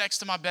didn't sit next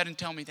to my bed and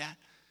tell me that.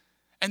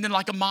 And then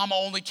like a mama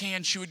only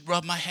can, she would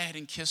rub my head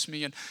and kiss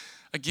me. And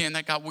again,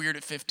 that got weird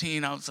at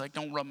 15. I was like,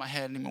 don't rub my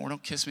head anymore.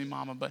 Don't kiss me,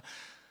 mama. But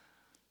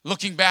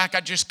looking back,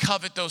 I just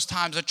covet those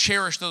times. I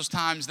cherish those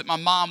times that my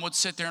mom would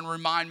sit there and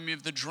remind me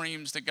of the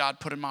dreams that God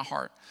put in my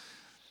heart.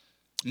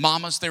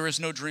 Mamas, there is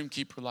no dream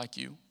keeper like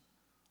you.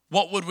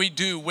 What would we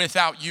do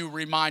without you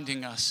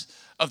reminding us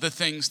of the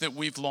things that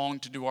we've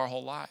longed to do our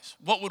whole lives?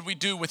 What would we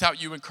do without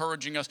you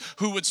encouraging us?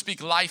 Who would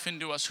speak life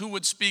into us? Who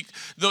would speak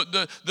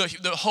the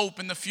hope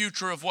and the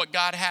future of what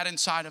God had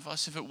inside of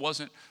us if it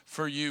wasn't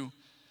for you?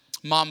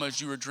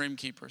 Mamas, you were dream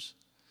keepers.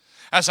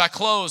 As I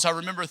close, I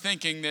remember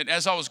thinking that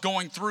as I was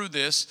going through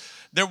this,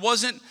 there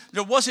wasn't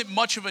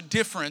much of a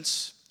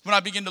difference when I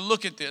began to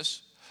look at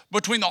this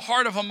between the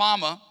heart of a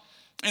mama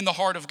and the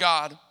heart of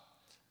God.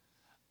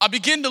 I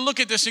begin to look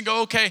at this and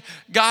go, okay,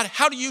 God,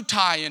 how do you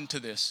tie into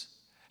this?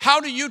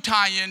 How do you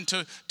tie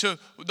into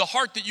the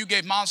heart that you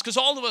gave moms? Because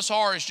all of us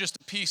is just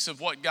a piece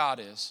of what God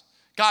is.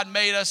 God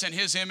made us in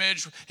his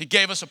image. He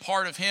gave us a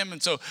part of him.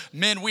 And so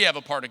men, we have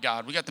a part of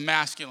God. We got the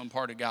masculine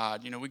part of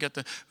God. We got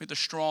the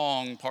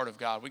strong part of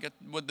God. We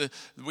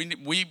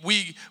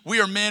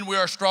are men, we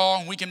are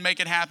strong. We can make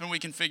it happen. We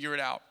can figure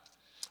it out.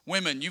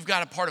 Women, you've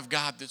got a part of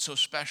God that's so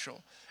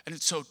special. And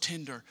it's so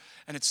tender.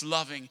 And it's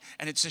loving.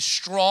 And it's as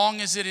strong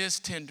as it is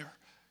tender.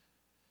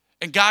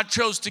 And God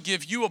chose to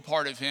give you a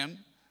part of him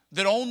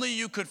that only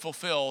you could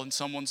fulfill in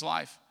someone's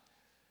life.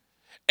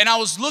 And I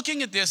was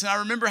looking at this and I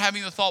remember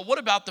having the thought, what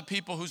about the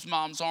people whose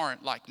moms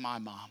aren't like my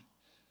mom?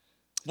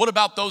 What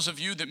about those of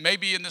you that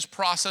maybe in this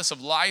process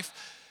of life,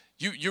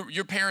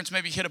 your parents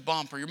maybe hit a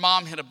bump or your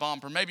mom hit a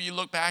bump, or maybe you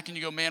look back and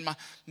you go, man,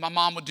 my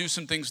mom would do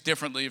some things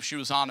differently if she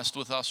was honest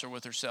with us or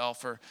with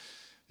herself, or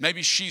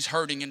maybe she's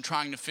hurting and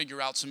trying to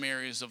figure out some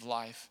areas of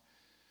life.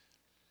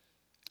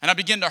 And I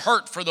begin to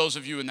hurt for those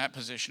of you in that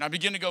position. I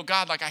begin to go,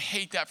 God, I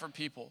hate that for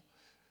people.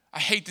 I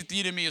hate that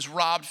the enemy has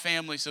robbed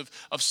families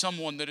of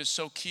someone that is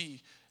so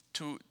key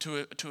to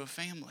a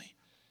family.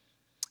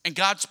 And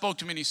God spoke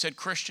to me and he said,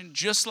 Christian,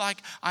 just like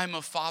I'm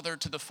a father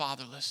to the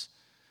fatherless,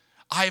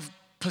 I've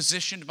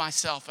positioned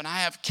myself and I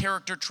have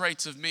character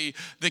traits of me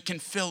that can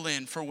fill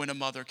in for when a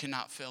mother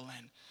cannot fill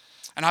in.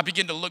 And I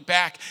begin to look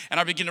back and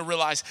I begin to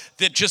realize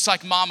that just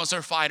like mamas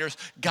are fighters,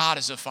 God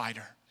is a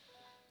fighter.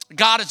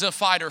 God is a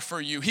fighter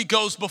for you. He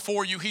goes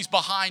before you. He's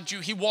behind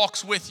you. He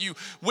walks with you.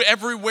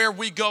 Everywhere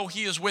we go,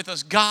 he is with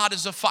us. God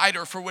is a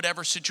fighter for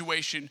whatever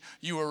situation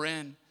you are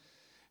in.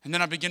 And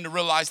then I begin to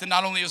realize that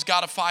not only is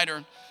God a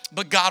fighter,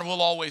 but God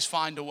will always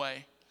find a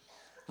way.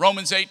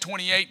 Romans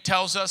 8:28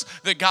 tells us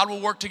that God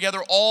will work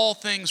together all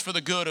things for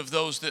the good of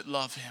those that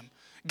love him.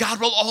 God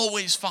will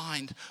always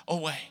find a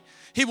way.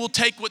 He will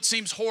take what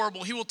seems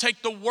horrible. He will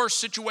take the worst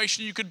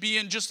situation you could be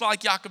in, just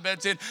like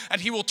Jochebed's in, and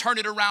he will turn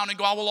it around and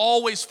go, I will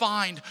always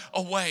find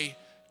a way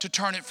to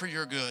turn it for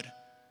your good.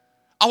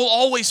 I will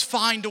always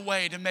find a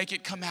way to make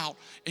it come out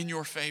in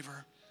your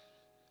favor,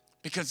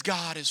 because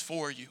God is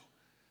for you.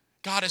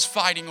 God is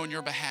fighting on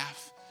your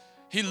behalf.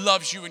 He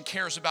loves you and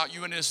cares about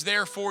you and is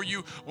there for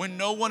you when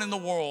no one in the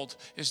world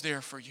is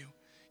there for you.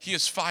 He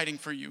is fighting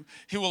for you.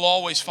 He will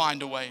always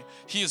find a way.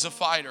 He is a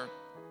fighter.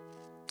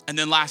 And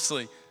then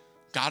lastly,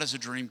 God is a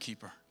dream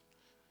keeper.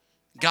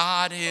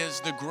 God is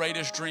the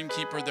greatest dream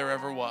keeper there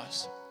ever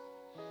was.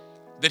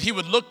 That he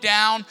would look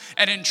down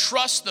and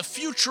entrust the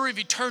future of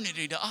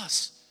eternity to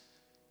us,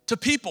 to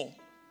people.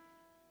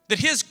 That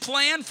his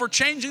plan for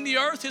changing the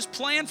earth, his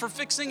plan for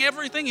fixing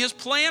everything, his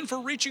plan for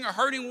reaching a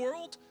hurting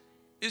world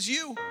is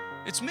you.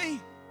 It's me.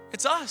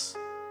 It's us.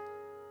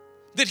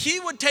 That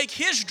he would take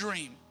his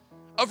dream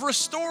of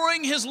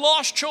restoring his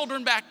lost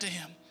children back to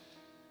him.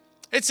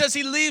 It says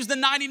he leaves the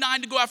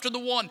 99 to go after the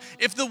one.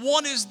 If the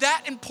one is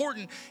that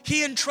important,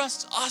 he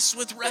entrusts us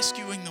with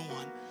rescuing the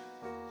one.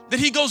 That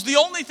he goes, the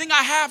only thing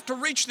I have to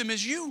reach them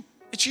is you.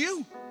 It's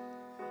you.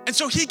 And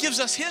so he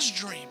gives us his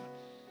dream.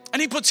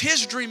 And he puts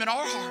his dream in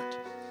our heart.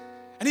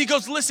 And he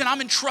goes, listen,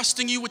 I'm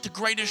entrusting you with the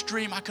greatest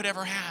dream I could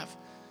ever have.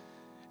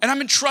 And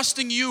I'm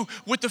entrusting you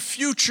with the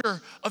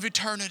future of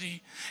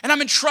eternity. And I'm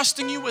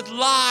entrusting you with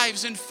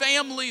lives and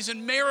families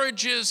and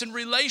marriages and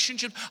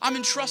relationships. I'm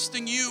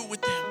entrusting you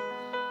with them.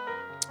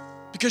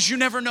 Because you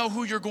never know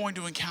who you're going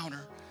to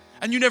encounter.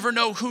 And you never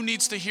know who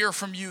needs to hear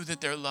from you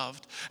that they're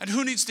loved. And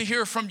who needs to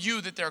hear from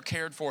you that they're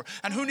cared for.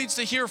 And who needs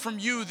to hear from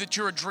you that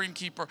you're a dream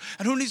keeper.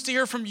 And who needs to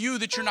hear from you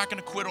that you're not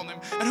going to quit on them.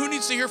 And who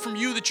needs to hear from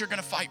you that you're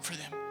going to fight for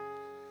them.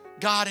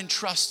 God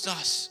entrusts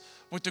us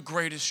with the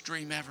greatest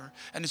dream ever.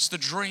 And it's the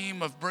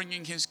dream of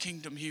bringing his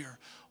kingdom here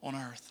on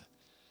earth.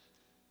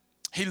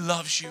 He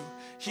loves you.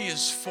 He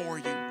is for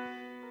you.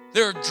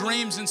 There are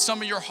dreams in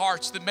some of your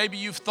hearts that maybe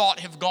you've thought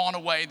have gone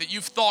away, that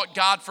you've thought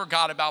God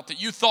forgot about,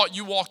 that you thought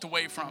you walked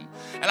away from.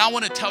 And I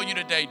want to tell you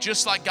today,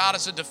 just like God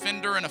is a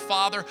defender and a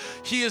father,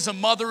 He is a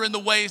mother in the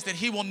ways that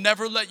He will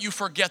never let you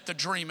forget the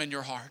dream in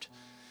your heart.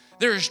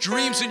 There is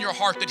dreams in your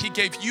heart that He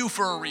gave you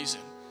for a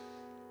reason,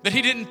 that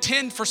He didn't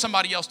intend for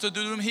somebody else to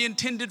do them. He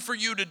intended for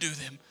you to do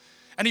them.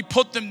 And He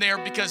put them there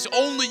because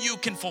only you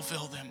can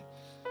fulfill them.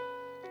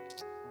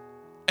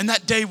 And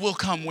that day will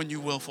come when you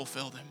will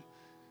fulfill them.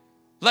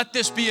 Let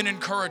this be an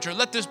encourager.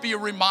 Let this be a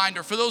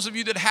reminder. For those of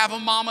you that have a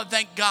mama,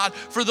 thank God.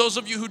 For those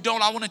of you who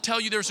don't, I want to tell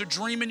you there's a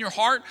dream in your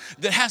heart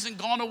that hasn't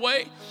gone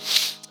away,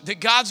 that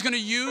God's going to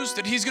use,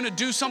 that He's going to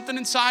do something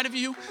inside of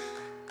you.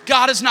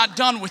 God is not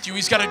done with you.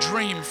 He's got a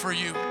dream for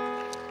you.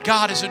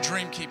 God is a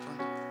dream keeper.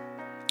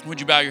 Would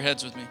you bow your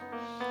heads with me?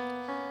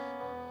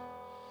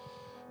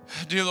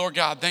 Dear Lord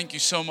God, thank you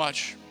so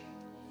much.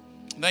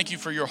 Thank you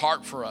for your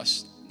heart for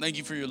us. Thank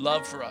you for your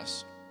love for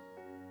us.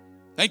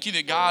 Thank you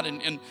that God,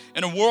 in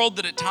a world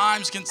that at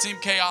times can seem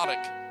chaotic,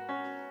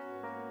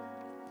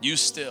 you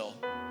still,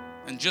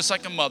 and just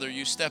like a mother,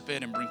 you step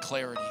in and bring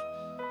clarity.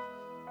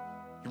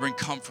 You bring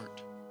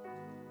comfort.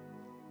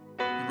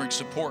 You bring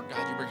support,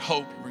 God. You bring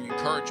hope. You bring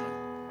encouragement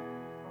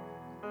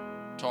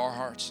to our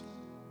hearts.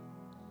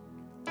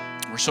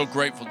 We're so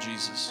grateful,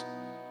 Jesus.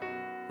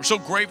 We're so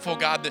grateful,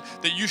 God,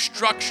 that you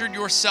structured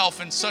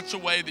yourself in such a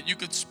way that you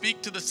could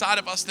speak to the side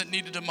of us that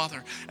needed a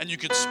mother, and you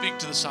could speak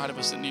to the side of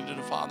us that needed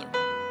a father.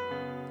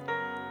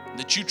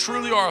 That you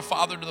truly are a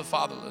father to the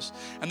fatherless,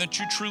 and that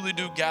you truly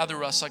do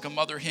gather us like a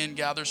mother hen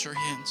gathers her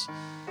hens,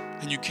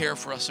 and you care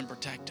for us and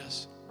protect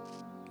us.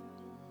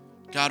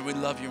 God, we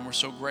love you and we're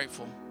so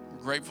grateful.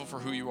 We're grateful for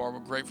who you are. We're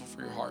grateful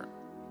for your heart.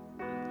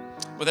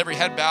 With every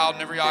head bowed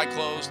and every eye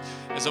closed,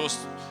 as I was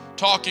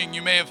talking,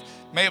 you may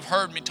have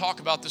heard me talk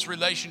about this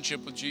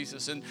relationship with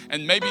Jesus, and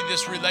maybe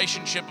this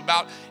relationship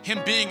about Him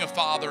being a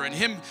father and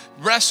Him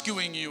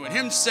rescuing you and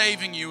Him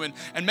saving you, and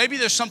maybe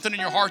there's something in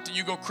your heart that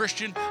you go,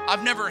 Christian,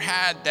 I've never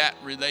had that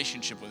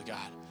relationship with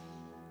God.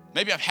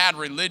 Maybe I've had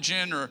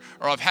religion or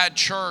I've had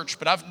church,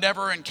 but I've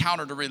never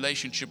encountered a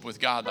relationship with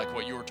God like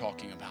what you were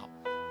talking about,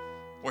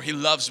 where He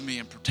loves me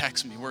and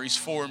protects me, where He's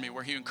for me,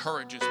 where He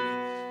encourages me,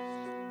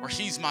 where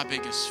He's my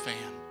biggest fan.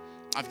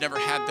 I've never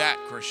had that,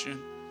 Christian.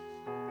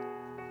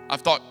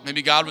 I've thought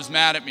maybe God was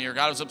mad at me, or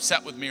God was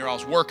upset with me, or I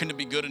was working to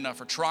be good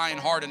enough or trying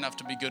hard enough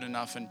to be good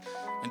enough. And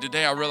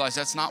today I realize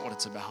that's not what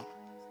it's about.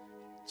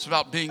 It's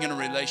about being in a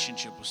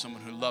relationship with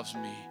someone who loves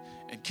me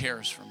and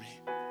cares for me.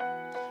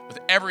 With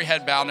every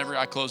head bowed and every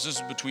eye closed, this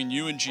is between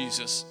you and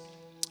Jesus.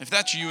 If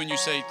that's you and you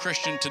say,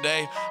 Christian,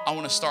 today I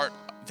want to start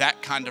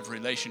that kind of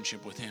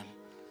relationship with Him,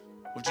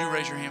 would you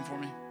raise your hand for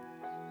me?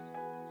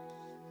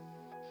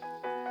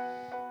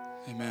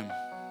 Amen.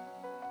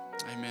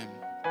 Amen.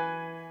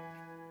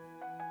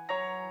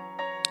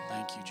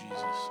 Thank you,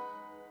 Jesus.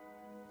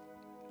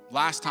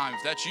 Last time,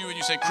 if that's you and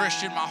you say,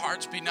 Christian, my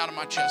heart's beating out of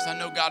my chest. I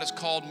know God has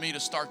called me to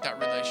start that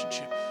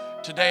relationship.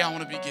 Today, I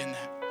want to begin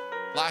that.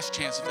 Last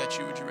chance, if that's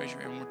you, would you raise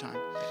your hand one more time?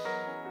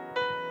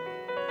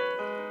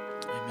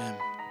 Amen.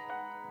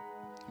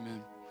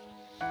 Amen.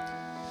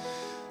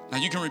 Now,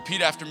 you can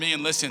repeat after me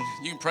and listen.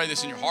 You can pray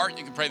this in your heart.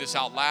 You can pray this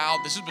out loud.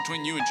 This is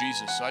between you and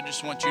Jesus, so I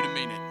just want you to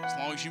mean it, as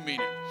long as you mean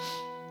it.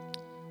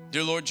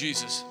 Dear Lord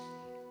Jesus,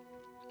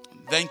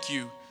 thank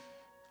you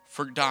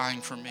for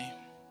dying for me.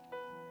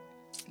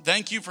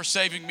 Thank you for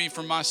saving me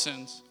from my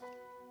sins.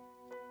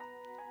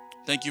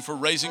 Thank you for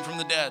raising from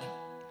the dead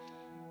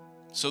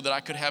so that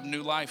I could have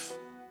new life.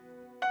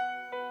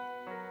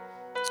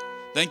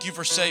 Thank you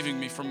for saving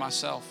me from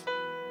myself.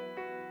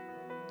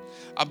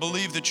 I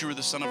believe that you are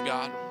the Son of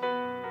God.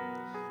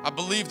 I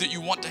believe that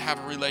you want to have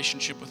a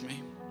relationship with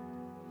me.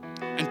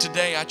 And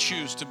today I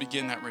choose to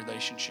begin that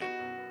relationship.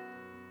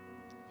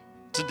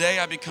 Today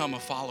I become a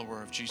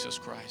follower of Jesus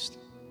Christ.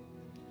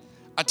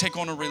 I take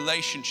on a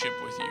relationship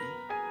with you.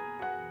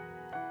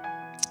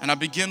 And I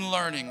begin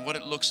learning what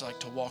it looks like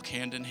to walk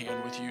hand in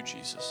hand with you,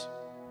 Jesus.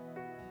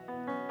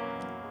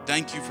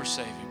 Thank you for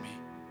saving me.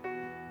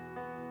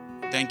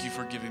 Thank you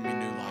for giving me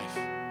new life.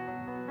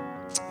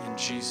 In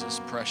Jesus'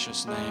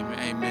 precious name,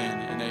 amen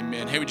and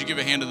amen. Hey, would you give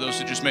a hand to those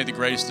who just made the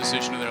greatest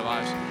decision of their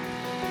lives?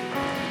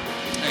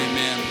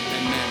 Amen,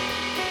 amen.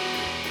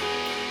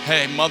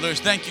 Hey, mothers,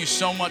 thank you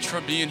so much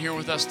for being here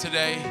with us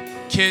today.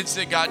 Kids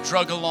that got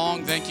drug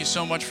along, thank you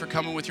so much for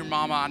coming with your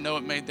mama. I know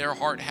it made their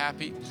heart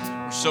happy.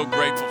 We're so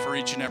grateful for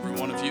each and every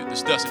one of you.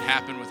 This doesn't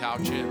happen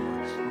without you.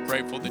 We're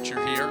grateful that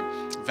you're here.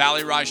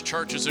 Valley Rise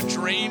Church is a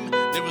dream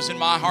that was in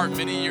my heart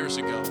many years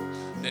ago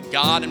that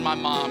God and my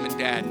mom and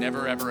dad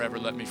never, ever, ever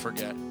let me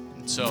forget.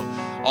 And so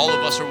all of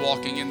us are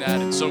walking in that,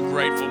 and so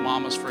grateful,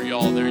 mamas, for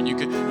y'all there.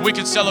 And we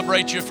could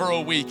celebrate you for a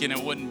week and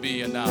it wouldn't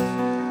be enough.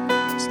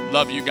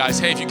 Love you guys.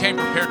 Hey, if you came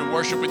prepared to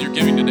worship with your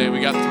giving today,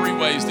 we got 3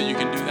 ways that you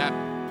can do that.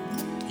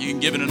 You can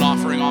give in an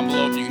offering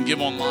envelope. You can give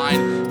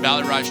online,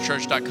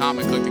 valleyrisechurch.com,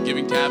 and click the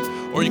giving tab.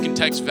 Or you can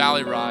text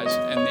Valley Rise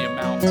and the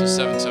amount to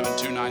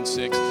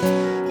 77296.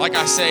 Like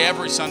I say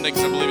every Sunday,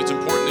 because I believe it's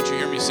important that you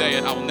hear me say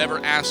it, I will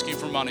never ask you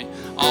for money.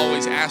 I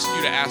always ask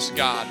you to ask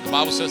God. The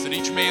Bible says that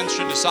each man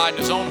should decide in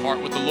his own heart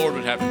what the Lord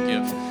would have him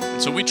give.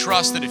 And so we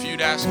trust that if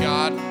you'd ask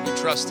God, we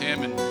trust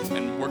him,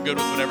 and we're good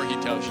with whatever he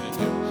tells you to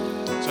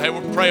do. So hey,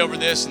 we'll pray over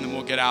this and then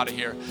we'll get out of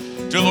here.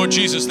 Dear Lord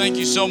Jesus, thank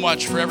you so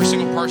much for every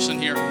single person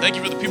here. Thank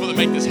you for the people that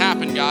make this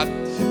happen, God.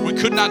 We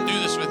could not do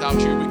this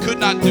without you. We could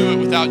not do it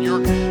without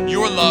your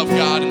love,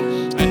 God,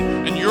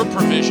 and your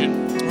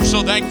provision. We're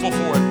so thankful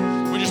for it.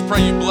 We just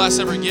pray you bless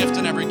every gift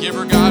and every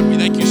giver, God. We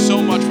thank you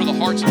so much for the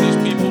hearts of these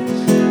people,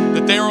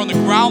 that they are on the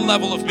ground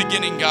level of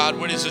beginning, God,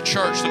 what is a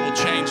church that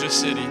will change this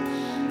city.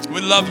 We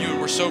love you, and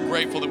we're so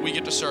grateful that we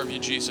get to serve you,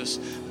 Jesus.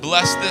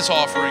 Bless this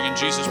offering in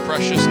Jesus'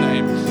 precious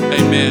name.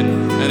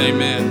 Amen and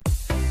amen.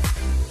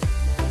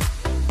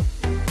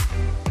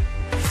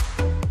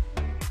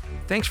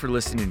 Thanks for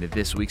listening to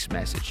this week's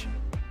message.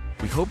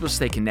 We hope you'll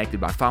stay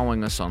connected by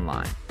following us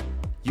online.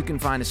 You can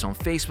find us on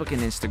Facebook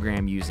and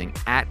Instagram using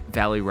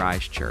 @Valley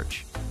Rise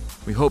Church.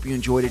 We hope you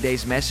enjoy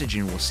today's message,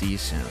 and we'll see you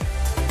soon.